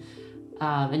team.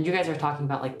 And you guys are talking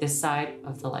about like this side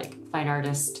of the like fine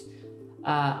artist.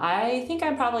 I think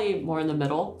I'm probably more in the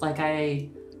middle. Like I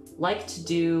like to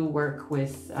do work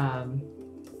with,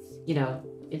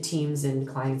 in teams and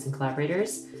clients and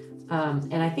collaborators.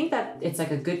 And I think that it's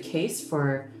like a good case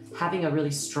for having a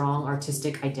really strong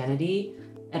artistic identity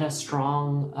and a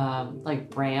strong like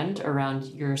brand around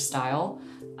your style.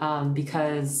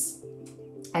 Because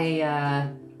if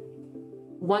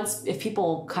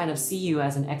people kind of see you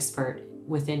as an expert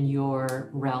within your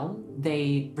realm,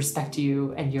 they respect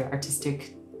you and your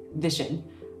artistic vision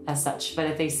as such. But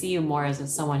if they see you more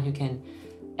as someone who can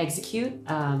execute,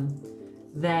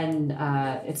 then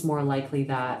it's more likely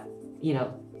that,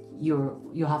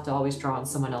 you'll have to always draw on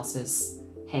someone else's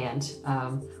hand,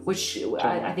 which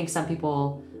I think some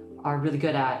people are really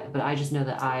good at, but I just know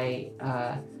that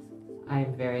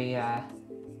I'm very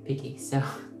picky. So,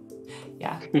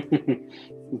 yeah.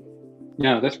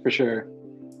 Yeah, that's for sure.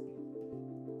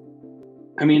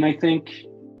 I mean, I think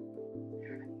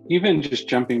even just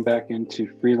jumping back into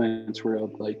freelance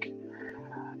world, like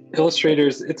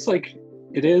illustrators, it's a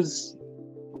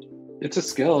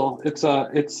skill. It's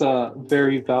a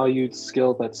very valued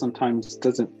skill that sometimes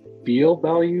doesn't feel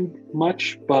valued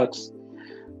much, but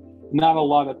not a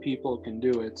lot of people can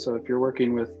do it. So if you're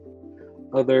working with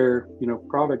other,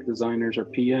 product designers or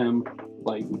PM,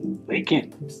 like they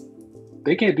can't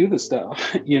do this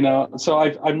stuff, So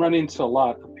I'm running into a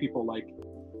lot of people like,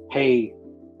 hey,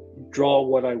 draw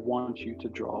what I want you to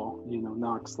draw,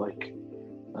 Knox, like,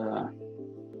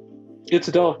 it's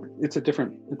a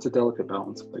delicate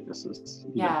balance, I guess. Like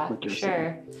sure.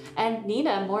 Saying. And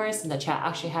Nina Morris in the chat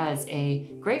actually has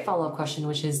a great follow-up question,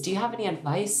 which is, do you have any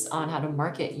advice on how to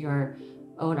market your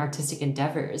own artistic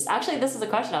endeavors? Actually, this is a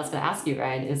question I was going to ask you,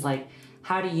 Ryan, is like,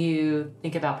 how do you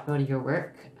think about promoting your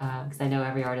work? Because I know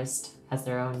every artist has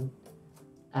their own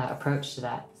approach to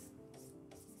that.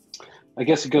 I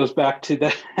guess it goes back to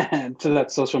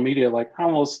that social media, like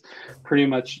almost pretty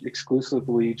much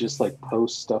exclusively just like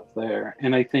post stuff there.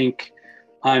 And I think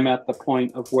I'm at the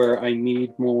point of where I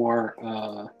need more,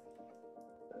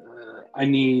 I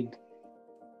need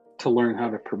to learn how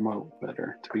to promote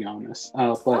better, to be honest.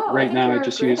 But right now I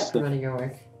just use promoting your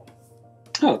work.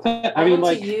 I mean,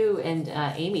 like to you and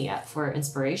Amy for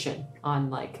inspiration on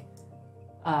like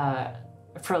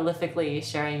prolifically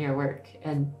sharing your work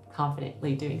and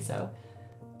confidently doing so.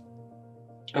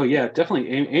 Oh yeah, definitely.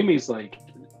 Amy's like,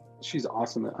 she's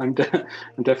awesome. I'm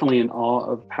definitely in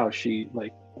awe of how she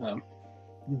like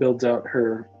builds out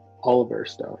all of her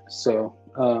stuff. So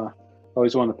I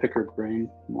always want to pick her brain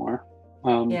more.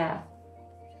 Yeah.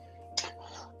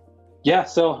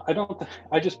 So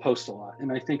I just post a lot, and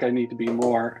I think I need to be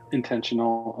more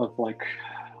intentional of like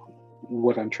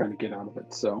what I'm trying to get out of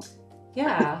it. So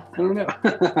yeah, I don't know.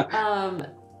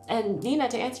 And Nina,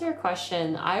 to answer your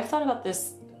question, I've thought about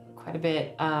this quite a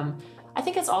bit. I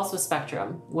think it's also a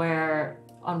spectrum where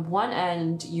on one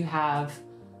end you have,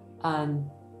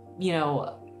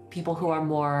 people who are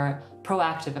more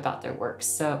proactive about their work,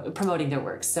 so promoting their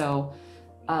work. So,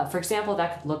 for example,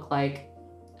 that could look like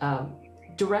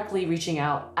directly reaching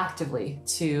out actively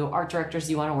to art directors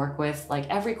you want to work with, like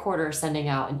every quarter sending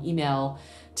out an email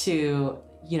to,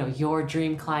 your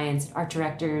dream clients, art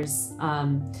directors,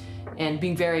 and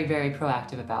being very, very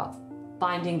proactive about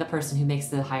finding the person who makes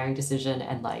the hiring decision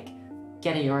and like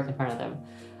getting your work in front of them.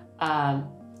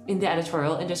 In the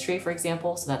editorial industry, for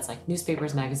example, so that's like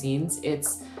newspapers, magazines,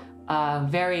 it's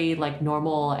very like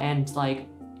normal and like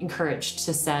encouraged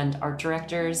to send art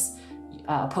directors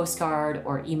a postcard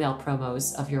or email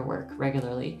promos of your work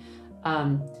regularly.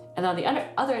 And on the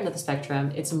other end of the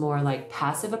spectrum, it's a more like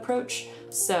passive approach.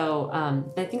 So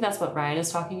I think that's what Ryan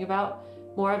is talking about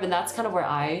more of, and that's kind of where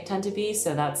I tend to be.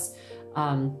 So that's,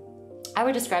 I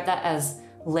would describe that as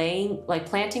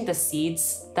planting the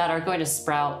seeds that are going to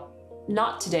sprout,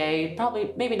 not today,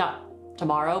 probably, maybe not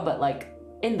tomorrow, but like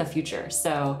in the future.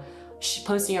 So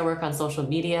posting your work on social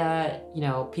media,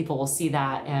 people will see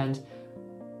that and,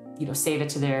 save it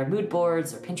to their mood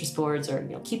boards or Pinterest boards or,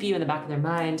 keep you in the back of their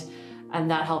mind. And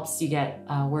that helps you get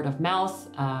word of mouth.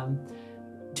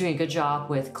 doing a good job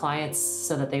with clients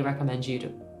so that they recommend you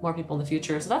to more people in the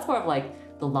future. So that's more of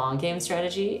like the long game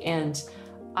strategy. And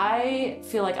I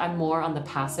feel like I'm more on the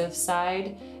passive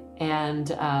side. And,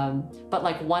 but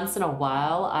like once in a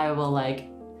while, I will like,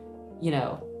 you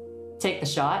know, take the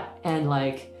shot and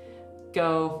like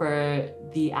go for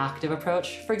the active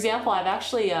approach. For example, I've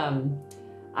actually,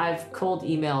 I've cold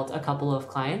emailed a couple of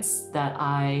clients that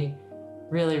I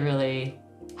really, really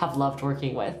have loved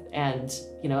working with. And,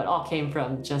 you know, it all came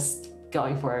from just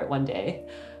going for it one day.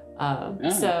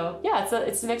 So yeah,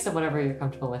 it's a mix of whatever you're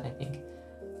comfortable with, I think.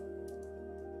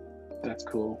 That's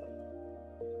cool.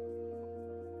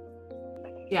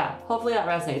 Yeah, hopefully that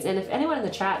resonates. And if anyone in the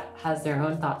chat has their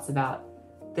own thoughts about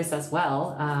this as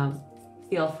well,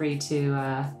 feel free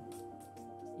to,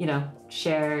 you know,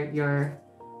 share your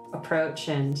approach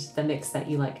and the mix that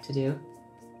you like to do.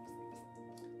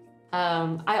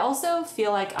 I also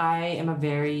feel like I am a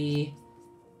very,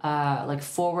 like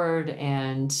forward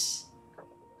and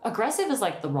aggressive is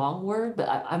like the wrong word,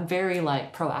 but I'm very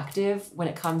like proactive when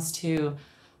it comes to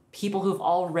people who've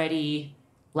already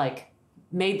like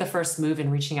made the first move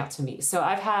in reaching out to me. So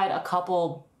I've had a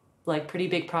couple like pretty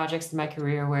big projects in my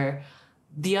career where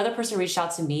the other person reached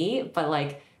out to me, but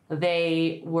like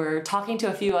they were talking to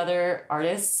a few other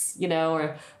artists, you know,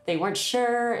 or they weren't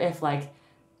sure if like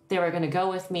they were going to go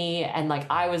with me. And like,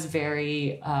 I was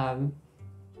very,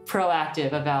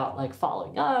 proactive about like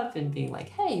following up and being like,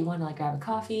 hey, you want to like grab a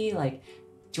coffee? Like,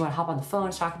 do you want to hop on the phone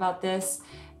and talk about this?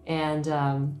 And,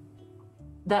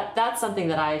 that's something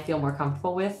that I feel more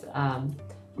comfortable with, and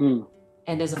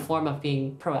is a form of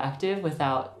being proactive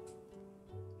without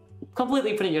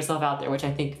completely putting yourself out there, which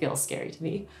I think feels scary to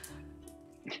me.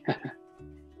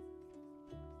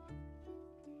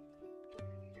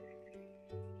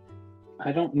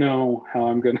 I don't know how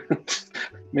I'm gonna.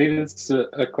 Maybe it's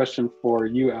a question for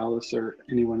you, Alice, or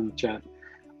anyone in the chat.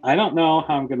 I don't know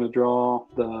how I'm gonna draw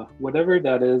the whatever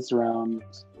that is around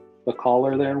the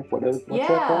collar there. What's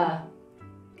that called?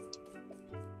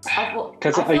 I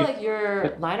feel like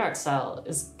your line art style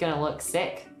is gonna look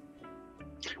sick.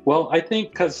 Well, I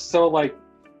think I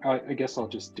guess I'll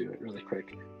just do it really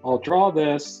quick. I'll draw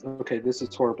this. Okay, this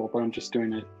is horrible, but I'm just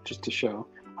doing it just to show.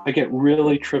 I get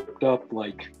really tripped up,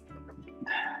 like,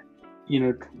 you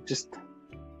know, just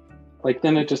like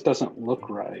then it just doesn't look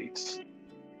right.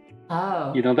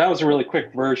 Oh. You know, that was a really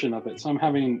quick version of it, so I'm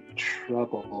having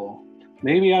trouble.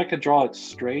 Maybe I could draw it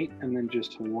straight and then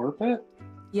just warp it.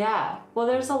 Yeah, well,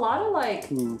 there's a lot of like,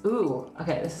 ooh,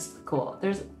 okay, this is cool.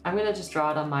 I'm gonna just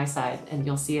draw it on my side and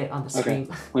you'll see it on the screen.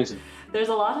 Okay, please. There's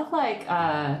a lot of like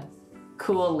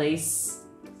cool lace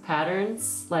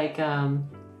patterns, like,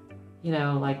 you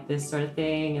know, like this sort of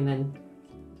thing. And then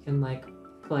you can like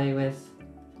play with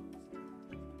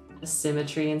the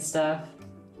symmetry and stuff,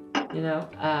 you know?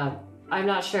 I'm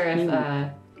not sure if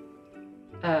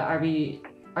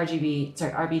RBG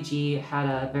had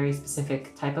a very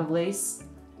specific type of lace.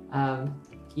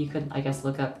 You could, I guess,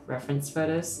 look up reference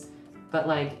photos, but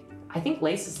like, I think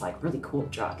lace is like really cool to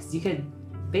draw because you could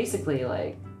basically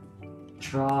like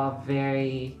draw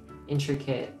very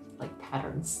intricate like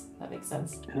patterns. If that makes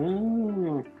sense.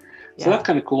 Oh, yeah. So that's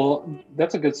kind of cool.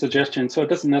 That's a good suggestion. So it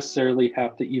doesn't necessarily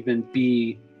have to even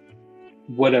be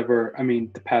whatever. I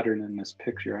mean, the pattern in this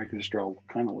picture, I can just draw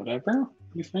kind of whatever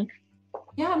you think.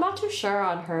 Yeah, I'm not too sure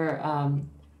on her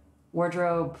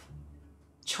wardrobe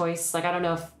choice. Like, I don't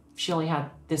know if she only had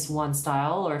this one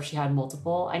style or if she had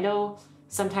multiple. I know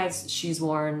sometimes she's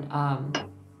worn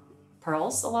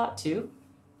pearls a lot too.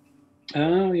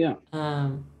 Oh, yeah.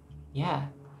 Yeah.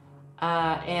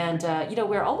 You know,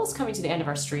 we're almost coming to the end of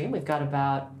our stream. We've got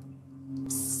about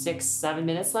 6-7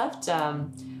 minutes left.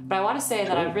 But I want to say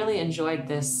that I really enjoyed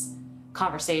this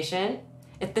conversation.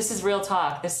 This is real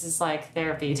talk. This is like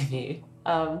therapy to me.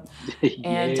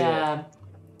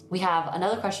 We have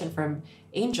another question from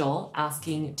Angel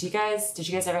asking, did you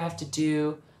guys ever have to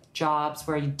do jobs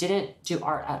where you didn't do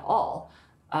art at all?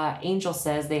 Angel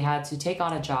says they had to take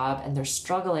on a job and they're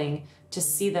struggling to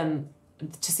see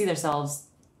themselves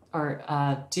or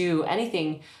do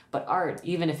anything but art,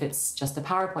 even if it's just a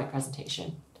PowerPoint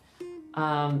presentation.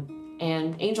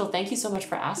 And Angel, thank you so much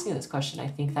for asking this question. I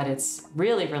think that it's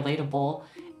really relatable,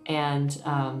 and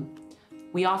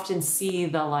we often see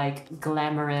the like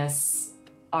glamorous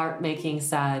art making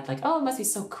side, like, oh, it must be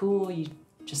so cool, you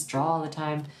just draw all the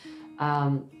time.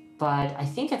 But I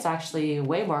think it's actually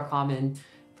way more common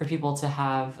for people to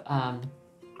have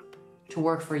to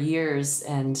work for years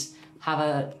and have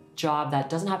a job that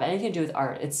doesn't have anything to do with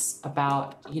art. It's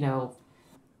about, you know,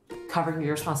 covering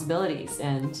your responsibilities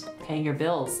and paying your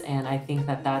bills. And I think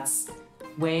that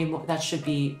that should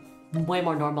be way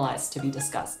more normalized to be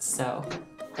discussed. So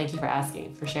thank you for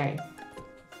asking, for sharing.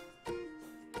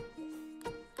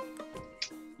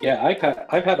 Yeah,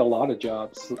 I've had a lot of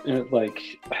jobs. Like,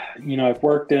 I've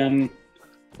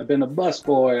been a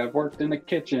busboy. I've worked in the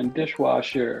kitchen,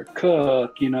 dishwasher,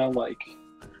 cook.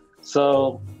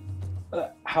 So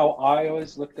how I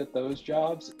always looked at those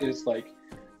jobs is like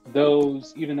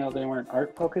those, even though they weren't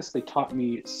art focused, they taught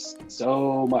me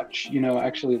so much.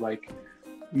 Actually, like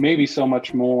maybe so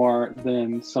much more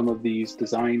than some of these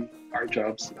design art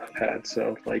jobs that I've had.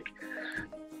 So like,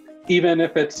 even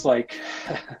if it's like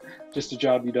just a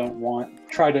job you don't want,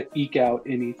 try to eke out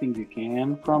anything you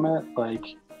can from it. Like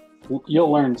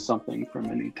you'll learn something from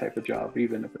any type of job,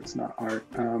 even if it's not art.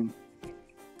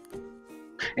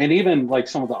 And even like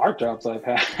some of the art jobs I've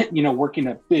had, working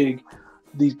at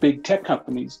these big tech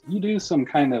companies, you do some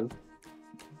kind of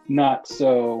not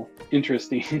so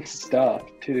interesting stuff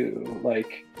too.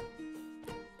 Like,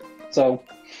 so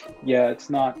yeah, it's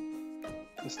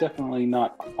definitely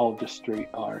not all just straight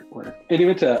art work. And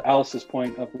even to Alice's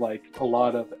point of like a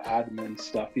lot of admin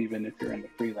stuff, even if you're in the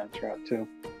freelance route too.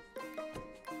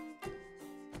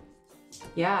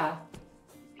 Yeah.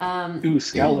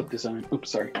 Scallop design. Oops,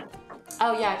 sorry.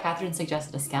 Oh yeah, Catherine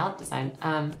suggested a scallop design.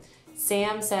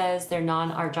 Sam says their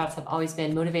non-art jobs have always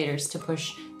been motivators to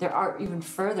push their art even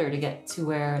further to get to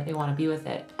where they want to be with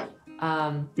it.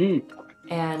 And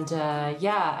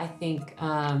I think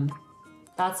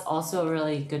that's also a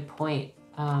really good point.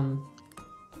 I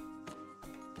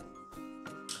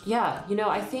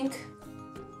think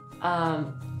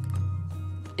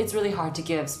it's really hard to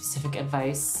give specific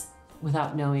advice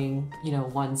without knowing,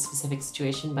 one specific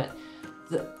situation. But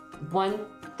the one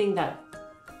thing that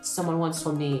someone once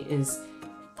told me is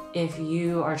if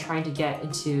you are trying to get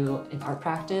into an art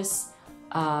practice,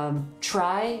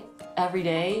 try every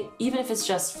day, even if it's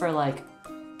just for like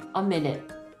a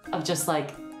minute of just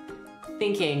like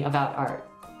thinking about art,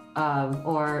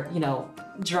 or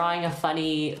drawing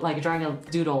a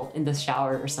doodle in the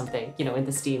shower or something, in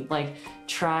the steam. Like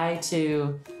try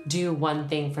to do one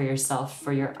thing for yourself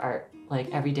for your art, like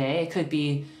every day. It could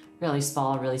be really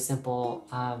small, really simple.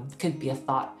 It could be a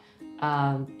thought,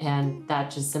 and that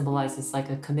just symbolizes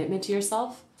like a commitment to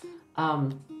yourself.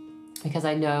 Because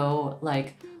I know,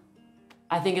 like,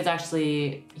 I think it's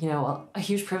actually a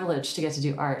huge privilege to get to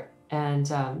do art and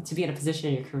to be in a position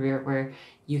in your career where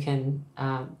you can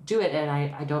do it. And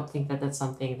I don't think that that's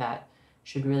something that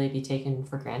should really be taken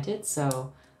for granted.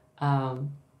 So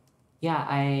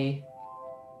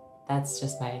that's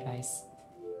just my advice,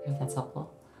 if that's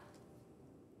helpful.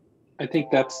 I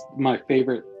think that's my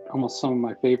favorite, almost some of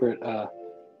my favorite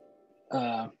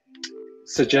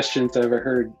suggestions I've ever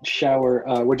heard. Shower,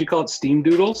 what'd you call it? Steam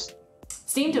doodles?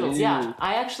 Steam doodles, yeah.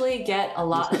 I actually get a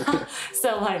lot.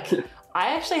 So like,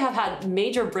 I actually have had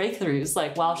major breakthroughs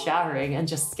like while showering and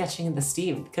just sketching in the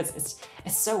steam, because it's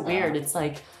so weird. It's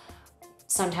like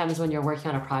sometimes when you're working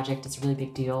on a project, it's a really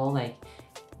big deal. Like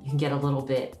you can get a little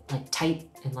bit like tight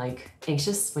and like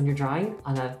anxious when you're drawing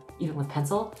even with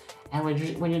pencil. And when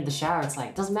you're in the shower, it's like,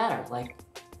 it doesn't matter. Like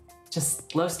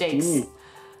just low stakes.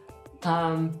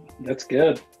 That's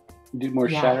good. Do more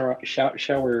shower.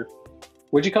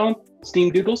 What'd you call them?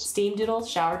 Steam doodles? Steam doodles,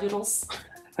 shower doodles.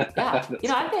 Yeah,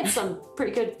 I've made some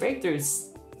pretty good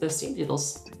breakthroughs, those steam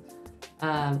doodles.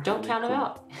 Don't count them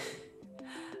out.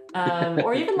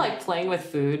 Or even like playing with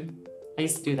food. I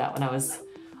used to do that when I was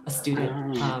a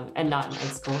student and not in high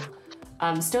school.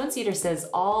 Stone Cedar says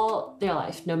all their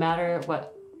life, no matter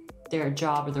what their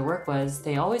job or their work was,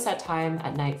 they always had time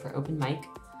at night for open mic.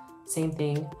 Same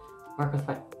thing, work with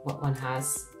what one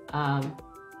has.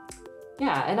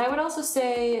 And I would also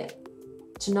say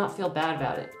to not feel bad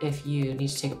about it if you need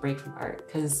to take a break from art,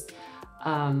 because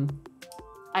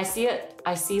I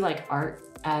see like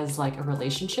art as like a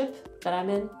relationship that I'm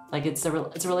in. Like it's a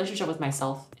relationship with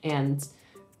myself, and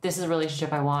this is a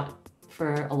relationship I want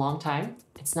for a long time.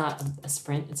 It's not a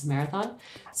sprint, it's a marathon.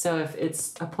 So if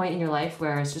it's a point in your life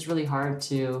where it's just really hard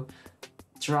to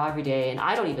draw every day, and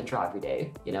I don't even draw every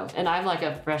day, and I'm like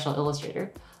a professional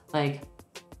illustrator, like,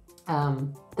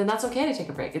 then that's okay to take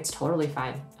a break. It's totally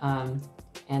fine.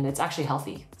 And it's actually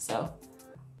healthy. So,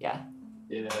 yeah.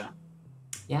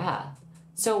 Yeah.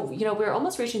 So, we're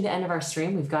almost reaching the end of our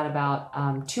stream. We've got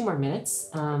about 2 more minutes.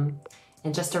 And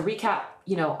just to recap,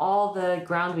 all the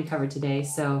ground we covered today.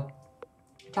 So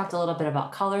we talked a little bit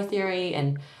about color theory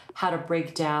and how to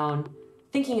break down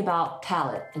thinking about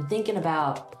palette and thinking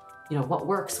about, what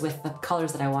works with the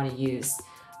colors that I want to use.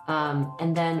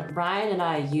 And then Ryan and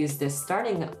I use this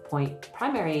starting point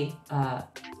primary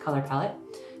color palette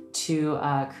to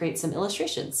create some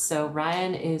illustrations. So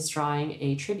Ryan is drawing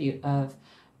a tribute of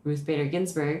Ruth Bader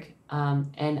Ginsburg,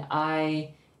 and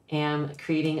I am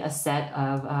creating a set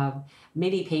of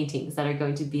mini paintings that are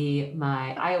going to be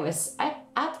my iOS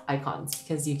app icons,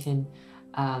 because you can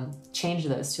change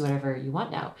those to whatever you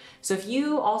want now. So if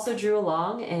you also drew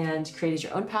along and created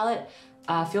your own palette,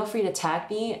 feel free to tag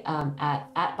me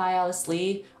at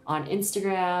 @byAliceLee on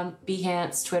Instagram,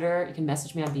 Behance, Twitter. You can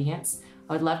message me on Behance.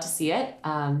 I would love to see it.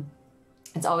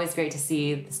 It's always great to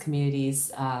see this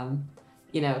community's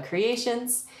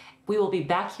creations. We will be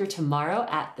back here tomorrow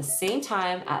at the same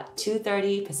time at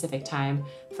 2:30 Pacific time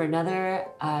for another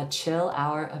chill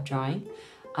hour of drawing.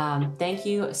 Thank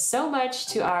you so much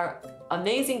to our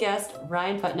amazing guest,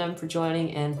 Ryan Putnam, for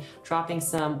joining and dropping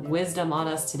some wisdom on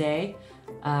us today.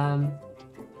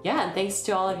 And thanks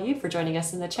to all of you for joining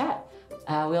us in the chat.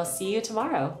 We'll see you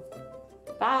tomorrow.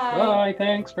 Bye. Bye.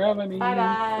 Thanks for having me.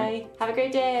 Bye-bye. Have a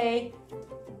great day.